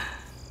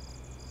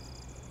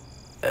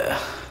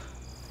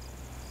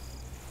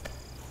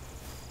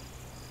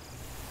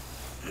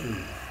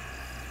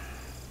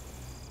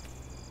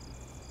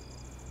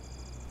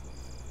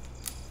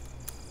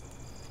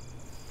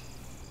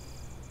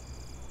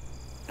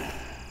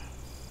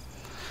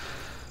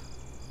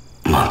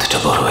 মান্তুটা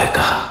বড়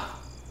একা,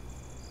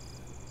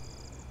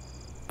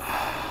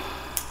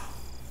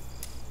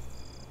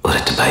 ওর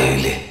একটা ভাই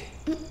হইলে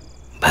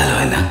ভালো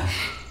হয় না?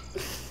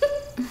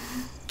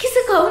 কিছু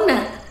কও না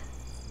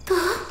তো।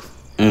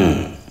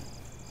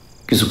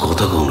 কিছু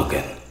কথা কও না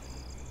কেন?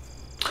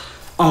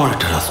 আমার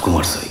একটা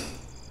রাজকুমার চাই,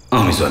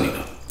 আমি জানি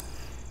না।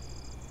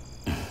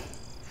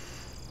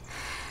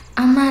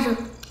 আমারও।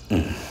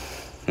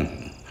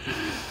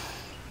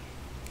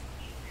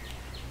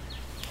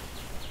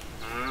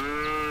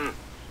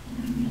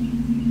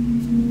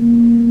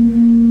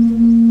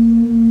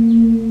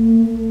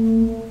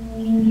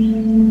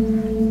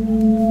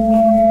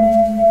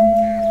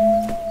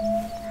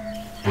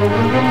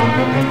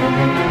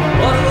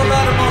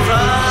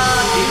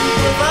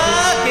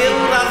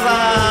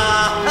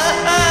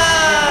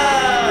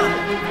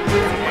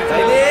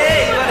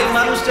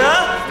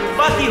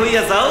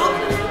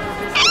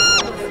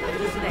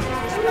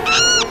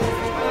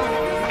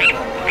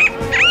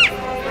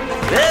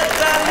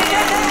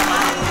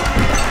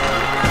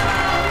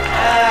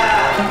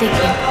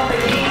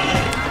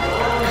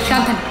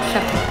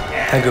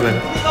 Thank you, ma'am.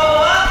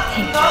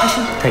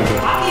 Thank you.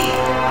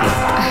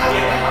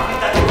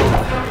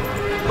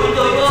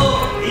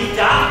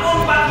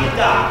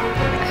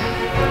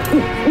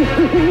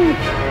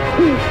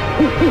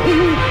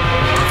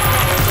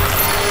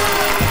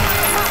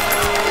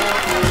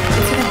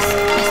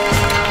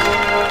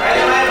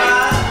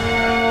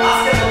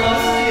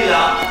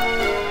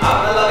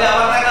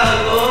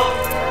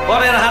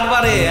 পরের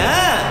হাটবারে,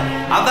 হ্যাঁ?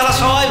 আপনারা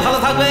সবাই ভালো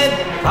থাকবেন,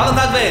 ভালো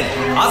থাকবেন।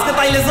 আজকে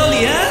তাইলে চলি,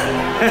 হ্যাঁ?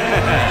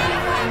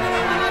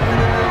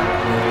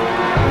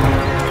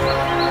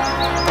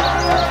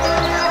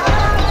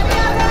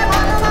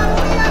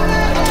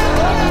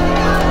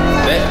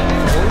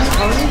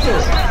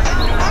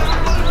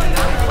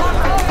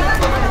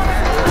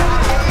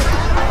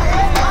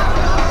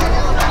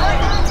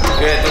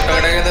 তোর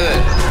টাকাটা কে দেবে?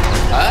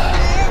 হ্যাঁ,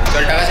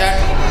 চল টাকা ছাড়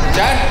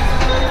ছাড়।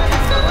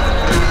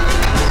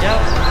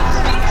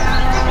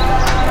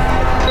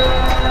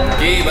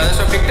 কি বাজার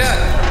সব ঠিকঠাক?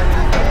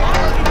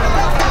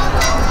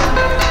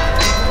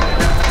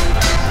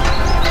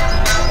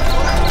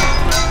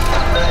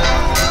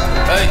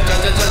 এই চল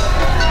চল চল।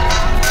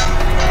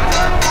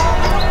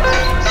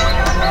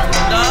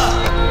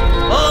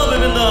 ও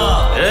বিপিন দা,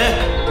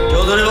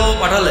 চৌধুরী বাবু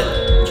পাঠালে,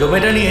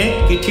 জমিটা নিয়ে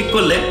কি ঠিক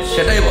করলে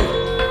সেটাই বলো।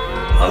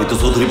 আমি তো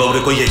চৌধুরী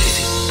বাবুরে কই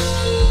যাইছি,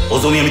 ও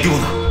জমি আমি দিব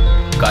না।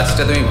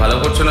 কাজটা তুমি ভালো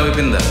করছো না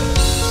বিপিন দা।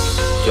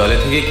 জলে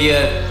থেকে কি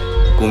আর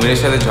কুমিরের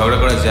সাথে ঝগড়া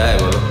করা যায়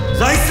বলো?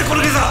 যা ইচ্ছে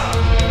করে যা,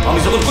 আমি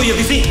যখন কইয়া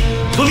দিছি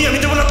জমি আমি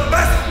দেব না।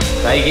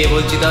 তাই গিয়ে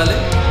বলছি তাহলে?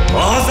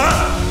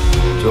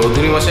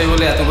 চৌধুরী মশাই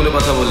বলে এতগুলো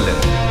কথা বললেন,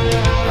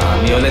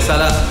 আমি হলে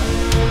সালা।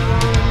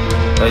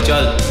 তাই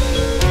চল।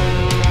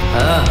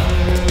 হ্যাঁ,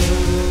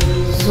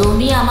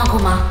 জমি আমাকে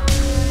মা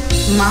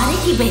মারে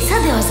কি বেচা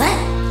দেওয়া যায়?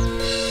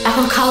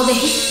 এখন খাও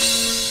দেখি,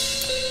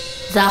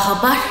 যা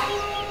হবার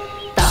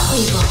তা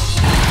হইব।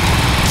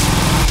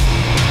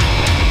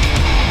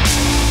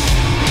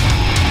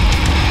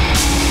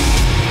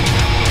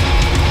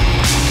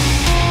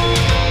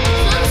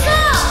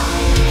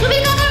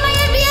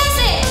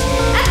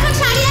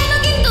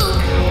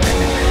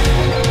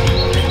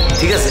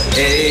 ঠিক আছে,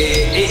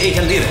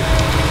 এইখান দিয়ে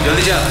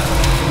জলদি যা।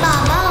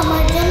 বাবা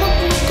আমার জন্য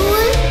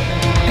পুতুল।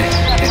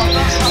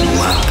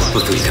 মা তো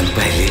পুতুলখান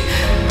পাইলে।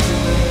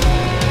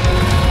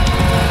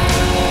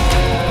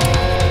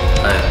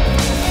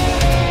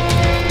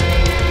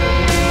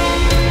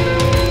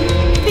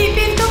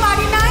 বিপিন তো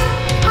বাড়ি নাই,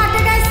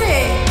 হাটে গেছে।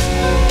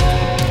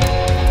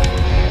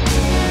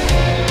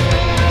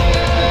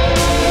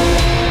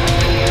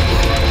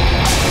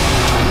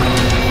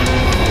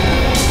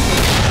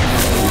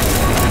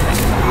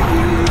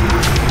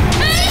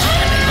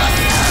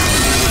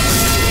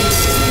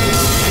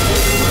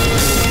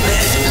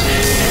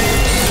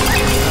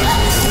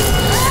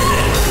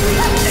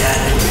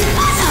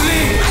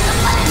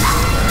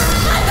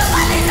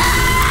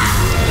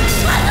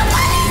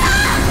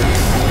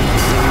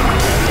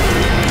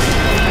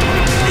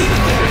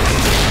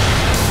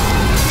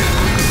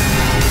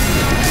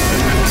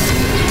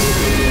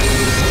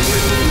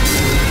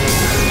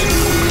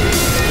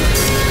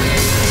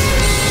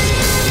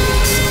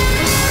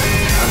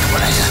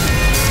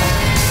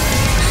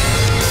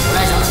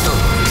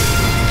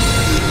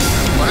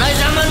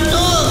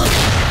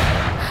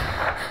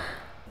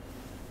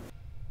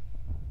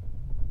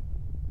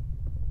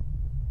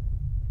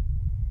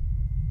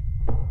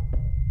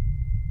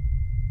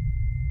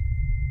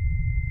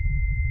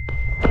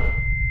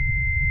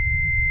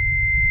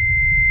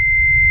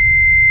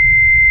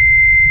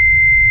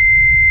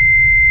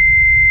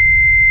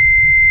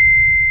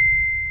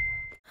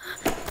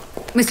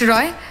 Mister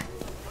Roy,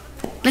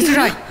 mister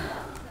Roy,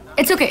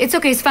 it's okay, it's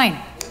okay, it's fine.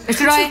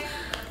 Mister রয়,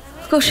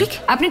 কৌশিক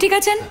আপনি ঠিক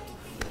আছেন?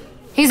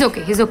 He is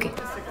okay, he is okay.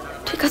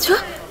 ঠিক আছো?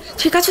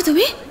 ঠিক আছো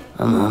তুমি?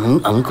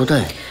 আমি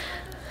কোথায়?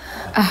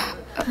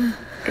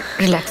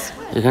 রিল্যাক্স।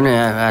 এখানে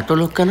এত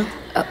লোক কেন?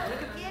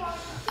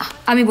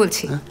 আমি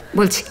বলছি,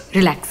 বলছি,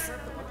 রিল্যাক্স,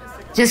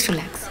 জাস্ট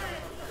রিল্যাক্স।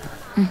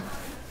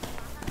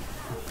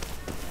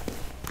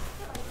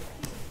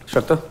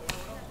 সত্য,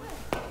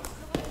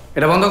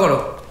 এটা বন্ধ করো।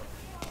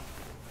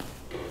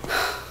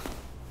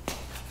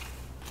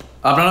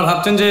 আপনারা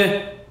ভাবছেন যে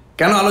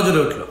কেন আলো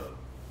জ্বলে উঠল?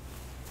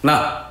 না,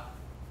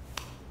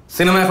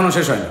 সিনেমা এখনো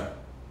শেষ হয়নি।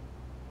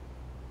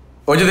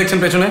 ওই যে দেখছেন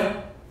পেছনে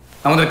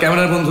আমাদের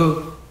ক্যামেরার বন্ধু,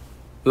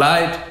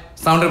 লাইট,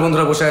 সাউন্ডের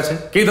বন্ধুরা বসে আছে।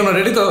 কি তোমরা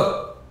রেডি তো?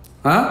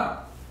 হ্যাঁ,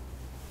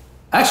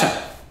 অ্যাকশন।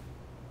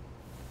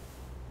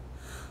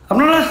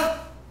 আপনারা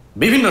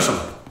বিভিন্ন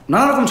সময়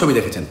নানা রকম ছবি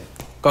দেখেছেন।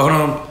 কখনো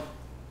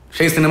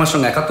সেই সিনেমার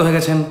সঙ্গে একাত্ম হয়ে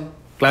গেছেন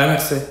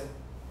ক্লাইম্যাক্সে,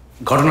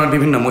 ঘটনার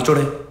বিভিন্ন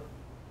মোচড়ে।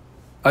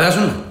 আজ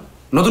আসুন না,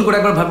 নতুন করে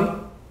একবার ভাবি,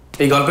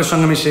 এই গল্পের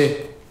সঙ্গে মিশে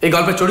এই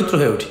গল্পের চরিত্র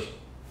হয়ে উঠি,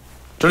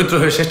 চরিত্র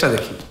হয়ে শেষটা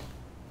দেখি।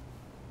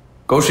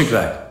 কৌশিক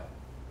রায়,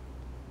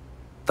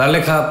 তার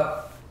লেখা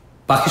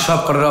পাখি সব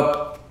করে রব,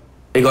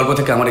 এই গল্প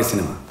থেকে আমার এই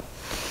সিনেমা।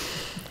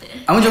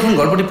 আমি যখন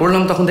গল্পটি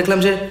পড়লাম তখন দেখলাম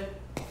যে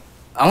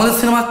আমাদের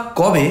সিনেমা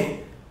কবে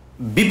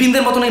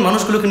বিপিনদের মতন এই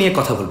মানুষগুলোকে নিয়ে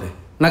কথা বলবে,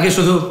 নাকি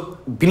শুধু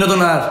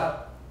বিনোদন আর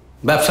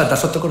ব্যবসার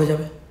দাসত্ব করে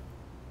যাবে।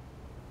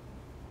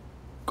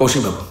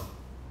 কৌশিকবাবু,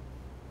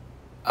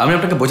 আমি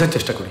আপনাকে বোঝার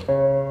চেষ্টা করি।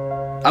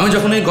 আমি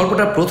যখন এই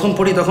গল্পটা প্রথম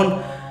পড়ি তখন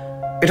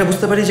এটা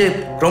বুঝতে পারি যে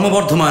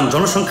ক্রমবর্ধমান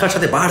জনসংখ্যার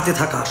সাথে বাড়তে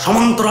থাকা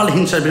সমান্তরাল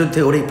হিংসার বিরুদ্ধে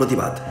ওর এই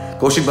প্রতিবাদ।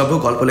 কৌশিকবাবু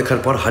গল্প লেখার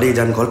পর হারিয়ে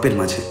যান গল্পের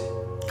মাঝে,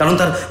 কারণ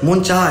তার মন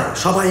চায়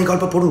সবাই এই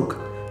গল্প পড়ুক,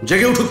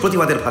 জেগে উঠুক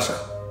প্রতিবাদের ভাষা।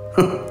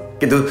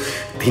 কিন্তু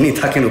তিনি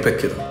থাকেন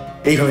উপেক্ষিত।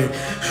 এইভাবে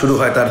শুরু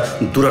হয় তার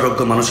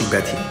দুরারোগ্য মানসিক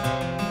ব্যাধি।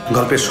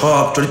 গল্পের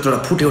সব চরিত্ররা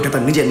ফুটে ওঠে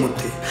তার নিজের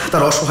মধ্যে।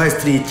 তার অসহায়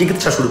স্ত্রী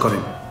চিকিৎসা শুরু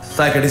করেন।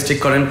 সাইকিয়াট্রিস্ট ঠিক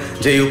করেন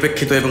যে এই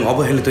উপেক্ষিত এবং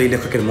অবহেলিত এই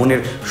লেখকের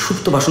মনের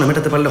সুপ্ত বাসনা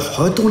মেটাতে পারলে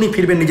হয়তো উনি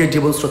ফিরবেন নিজের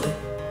জীবন স্রোতে।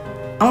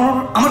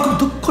 আমার খুব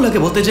দুঃখ লাগে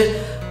বলতে যে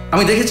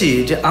আমি দেখেছি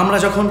যে আমরা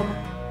যখন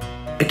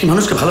একটি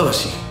মানুষকে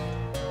ভালোবাসি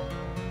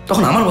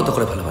তখন আমার মতো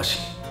করে ভালোবাসি,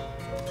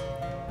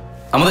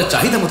 আমাদের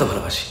চাহিদা মতো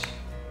ভালোবাসি,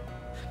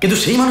 কিন্তু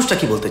সেই মানুষটা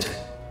কি বলতে চায়,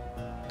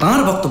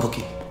 তাঁর বক্তব্য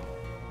কি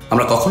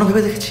আমরা কখনো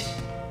ভেবে দেখেছি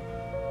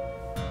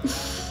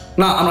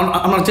না।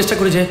 আমরা চেষ্টা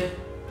করি যে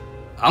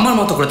আমার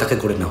মতো করে তাকে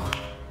গড়ে নেওয়া।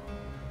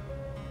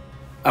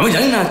 আমি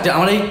জানি না যে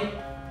আমার এই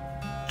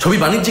ছবি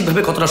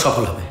বাণিজ্যিকভাবে কতটা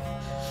সফল হবে,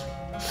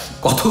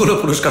 কতগুলো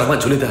পুরস্কার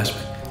আমার ঝুলিতে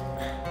আসবে।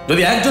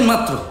 যদি একজন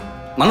মাত্র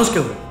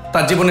মানুষকেও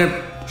তার জীবনের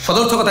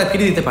সদর্থকতায়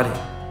ফিরিয়ে দিতে পারে,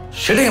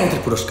 সেটাই আমাদের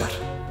পুরস্কার,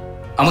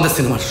 আমাদের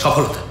সিনেমার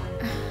সফলতা।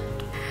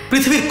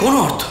 পৃথিবীর কোনো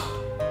অর্থ,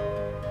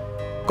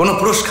 কোনো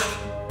পুরস্কার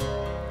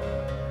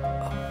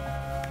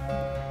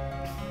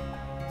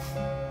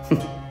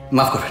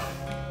মাফ করবেন।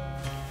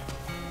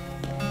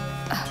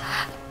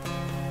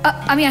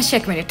 আমি আসছি,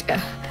 এক মিনিট।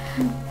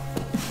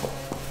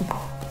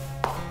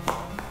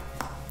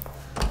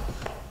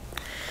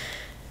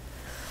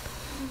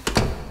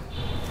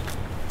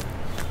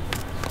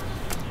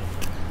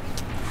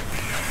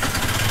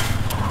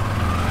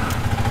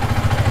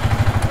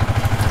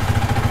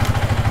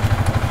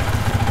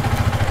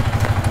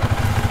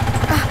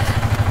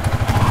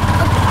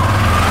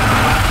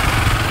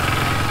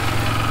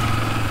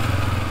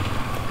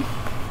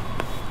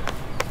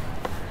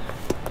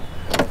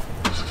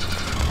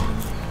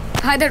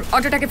 হায়দার,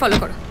 অটোটাকে ফলো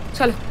করো,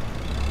 চলো।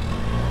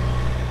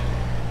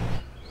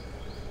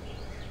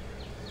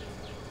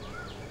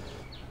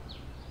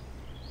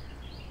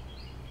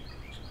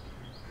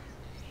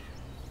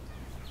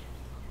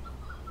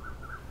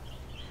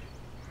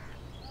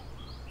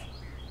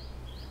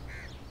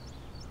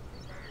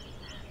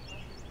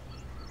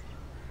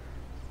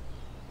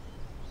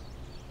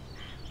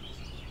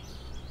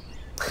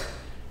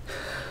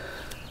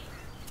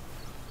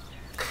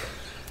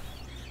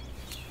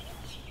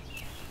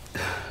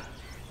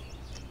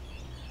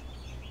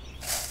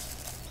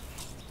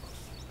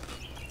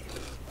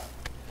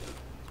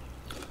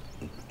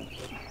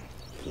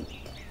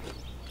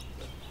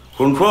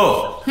 শুনছো?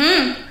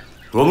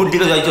 রমির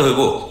দিকে যাইতে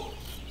হইব,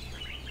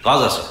 কাজ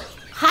আছে।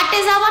 হাটে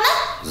যাবা না?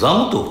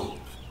 যাবো তো।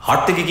 হাট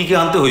থেকে কি কি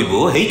আনতে হইব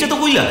এইটা তো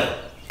কইলা।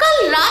 কাল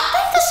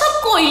রাতে তো সব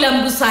কইলাম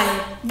গুসাই,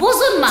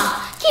 বুঝুন মা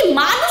কি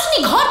মানুষ নি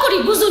ঘর করি,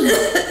 বুঝুন।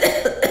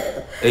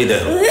 এই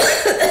দেখো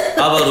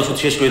আবার ওষুধ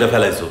শেষ কইরা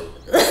ফেলাইছো।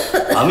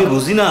 আমি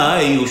বুঝি না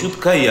এই ওষুধ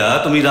খাইয়া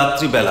তুমি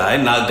রাত্রি বেলায়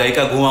নাক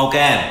ডাইকা ঘুমাও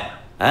কেন?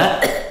 হ্যাঁ,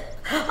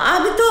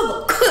 আমি তো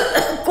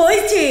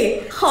কইছি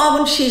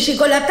অমন শিশি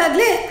গোলা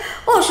থাকলে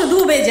ওষুধ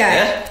উবে যায়।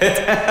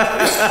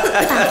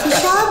 পাখি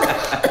সব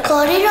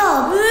করে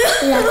রব,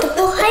 রাত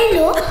পোহাইল,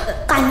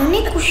 কাননে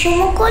কুসুম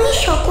কলি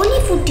সকলই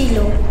ফুটিল।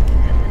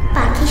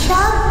 পাখি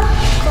সব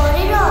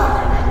করে রব,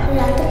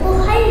 রাত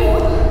পোহাইল,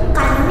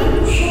 কাননে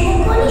কুসুম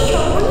কলি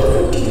সকলই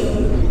ফুটিল।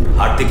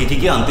 হাট থেকে কি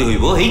কি আনতে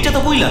হইব এইটা তো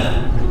কইলা না।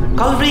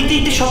 কাল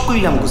রাইতে সব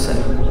কইলাম গোসাই।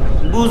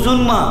 বুঝুন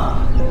মা,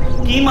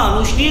 কি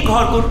মানুষ নিয়ে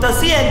ঘর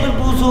করতেছি একবার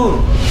বুঝুন।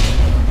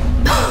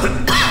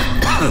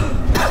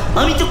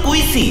 আমি তো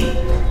কইছি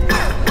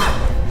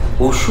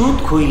ওষুধ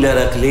খইলা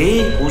রাখলে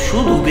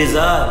ওষুধ উবে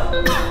যায়।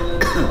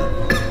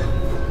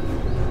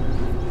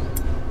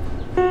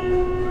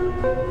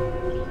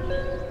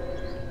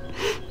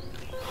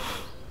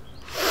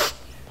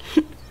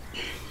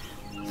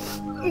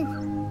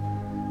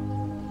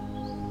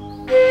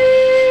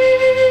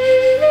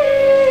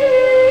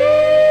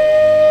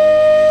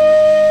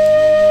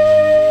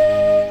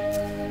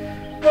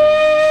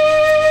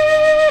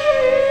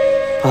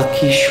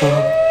 পাখি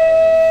সব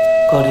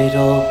করে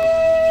রব,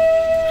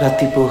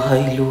 রাতি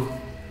পোহাইল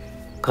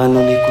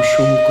কাননে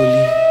কুসুম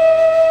কলি,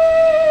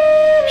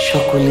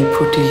 সকলে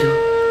ফুটিল।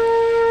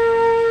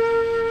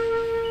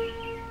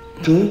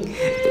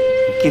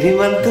 কিরে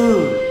মান্তু,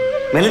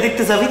 মেলে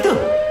দেখতে যাবি তো?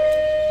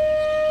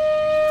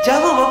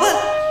 যাবো বাবা,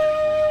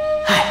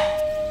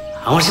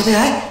 আমার সাথে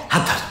আয়,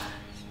 হাত ধর।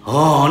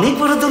 অনেক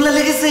বড় দোলনা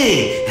লেগেছে।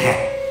 হ্যাঁ,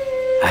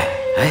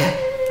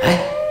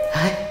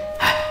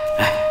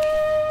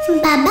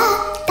 বাবা,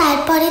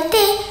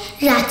 তারপরেতে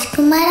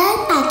রাজকুমার আর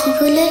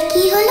পাখিগুলোর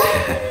কি হলো?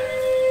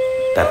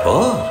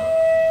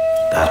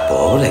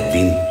 তারপর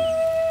একদিন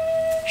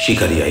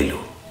শিকারি আইলো।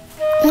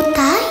 ও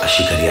তাই? আর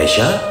শিকারি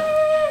আইসা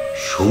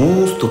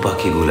সমস্ত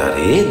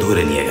পাখিগুলারে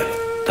ধরে নিয়ে গেল।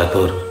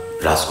 তারপর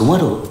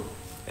রাজকুমারও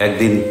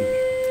একদিন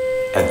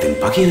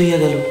পাখি হইয়া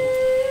গেল।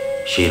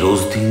 সে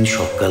রোজ দিন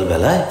সকাল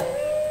বেলায়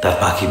তার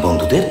পাখি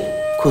বন্ধুদের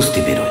খুঁজতে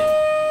বেরোয়,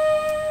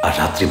 আর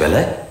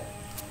রাত্রিবেলায়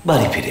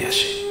বাড়ি ফিরে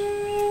আসে।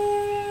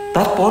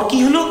 তারপর কি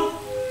হলো?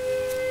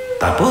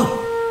 তারপর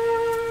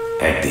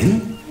একদিন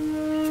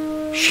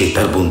সে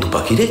তার বন্ধু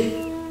পাখিরে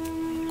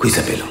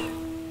খুঁজে পেল।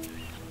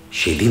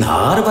 সেদিন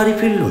আর বাড়ি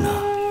ফিরল না।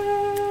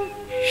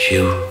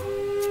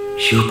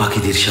 সেও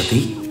পাখিদের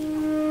সাথেই,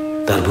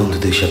 তার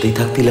বন্ধুদের সাথেই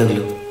থাকতে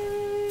লাগলো।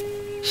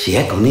 সে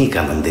এক অনেক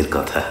আনন্দের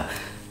কথা।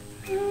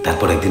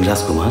 তারপর একদিন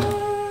রাজকুমার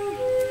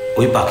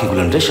ওই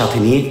পাখিগুলোর সাথে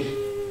নিয়ে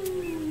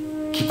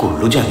কি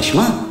করলো জানিস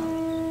মা?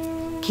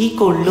 কি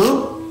করলো?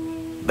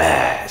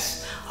 ব্যাস,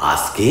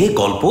 আজকে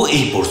গল্প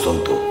এই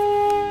পর্যন্ত।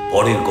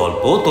 পরের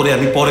গল্প তোরে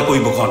আমি পরে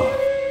কইব খন।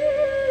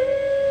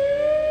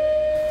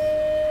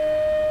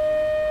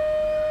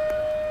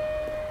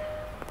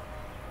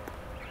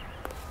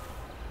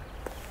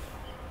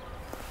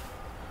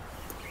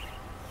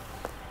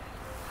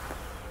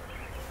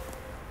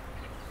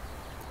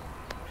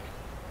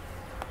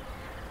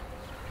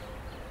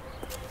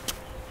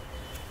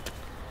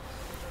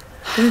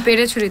 তুমি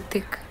পেরেছো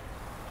ঋত্বিক,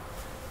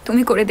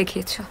 তুমি করে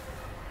দেখিয়েছ।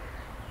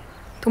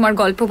 তোমার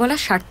গল্প বলা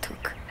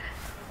সার্থক।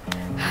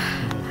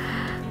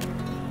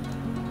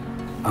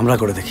 আমরা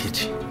করে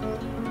দেখিয়েছি,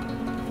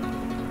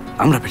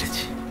 আমরা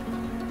পেরেছি।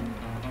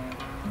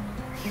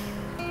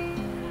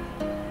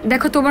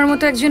 দেখো, তোমার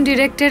মতো একজন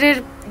ডিরেক্টরের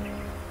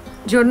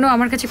জন্য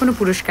আমার কাছে কোনো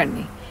পুরস্কার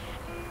নেই,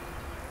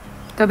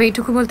 তবে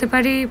এইটুকু বলতে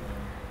পারি,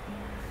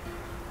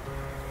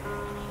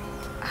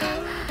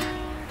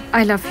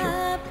 আই লাভ ইউ।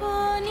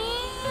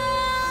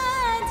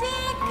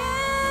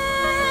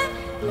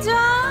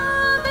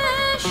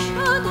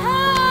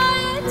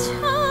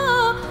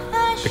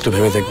 একটু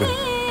ভেবে দেখবেন,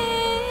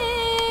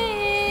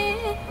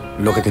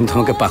 লোকে কিন্তু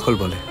আমাকে পাগল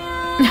বলে,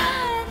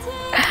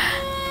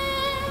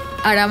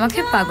 আর আমাকে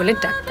পাগলের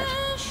doctor.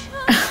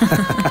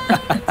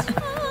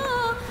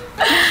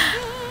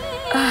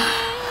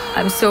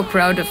 I'm so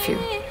proud of you.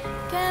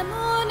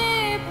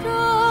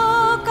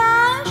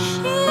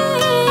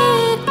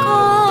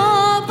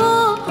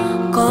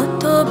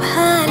 কত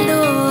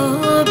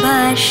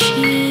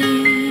ভালোবাসি,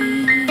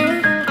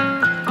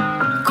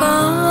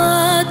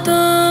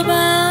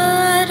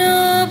 কতবার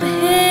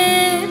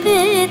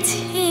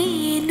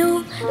ভেবেছিল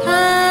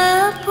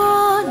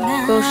আপনা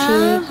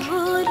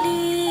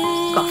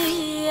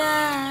ভুলিয়া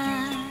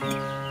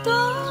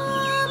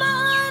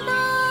তোমার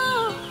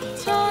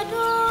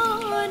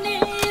চরণে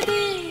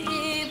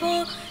দেব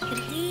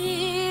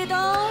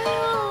হৃদয়।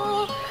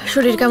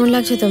 শরীর কেমন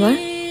লাগছে তোমার?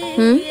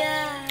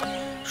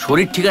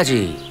 শরীর ঠিক আছে।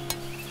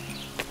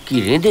 কি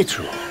রেঁধেছ?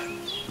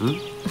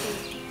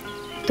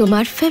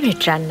 তোমার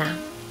ফেভারিট রান্না,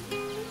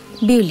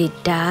 বিউলির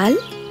ডাল,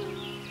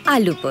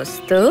 আলু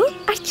পোস্ত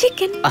আর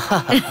চিকেন।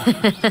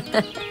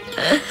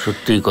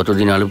 সত্যি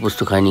কতদিন আলু পোস্ত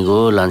খাইনি গো,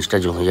 লাঞ্চটা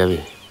জমে যাবে।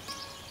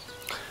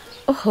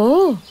 ওহো,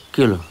 কি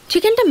হলো?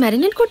 চিকেনটা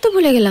ম্যারিনেট করতে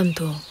ভুলে গেলাম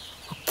তো।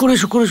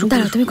 করেছো।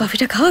 দাঁড়াও, তুমি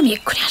কফিটা খাও, আমি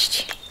এক্ষুনি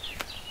আসছি।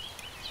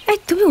 এই,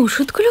 তুমি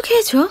ওষুধগুলো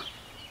খেয়েছো?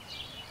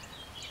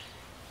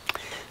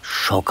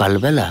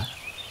 সকালবেলা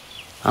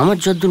আমার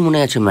যতদূর মনে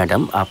আছে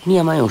ম্যাডাম, আপনি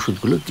আমায়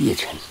ওষুধগুলো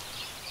দিয়েছেন।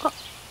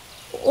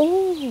 ও,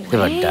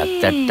 এবার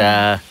ডাক্তারটা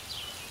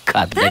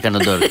খাত দেখানো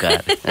দরকার।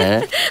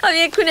 আমি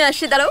এক্ষুনি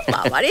আসছি, দাঁড়াও।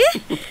 বাবারে,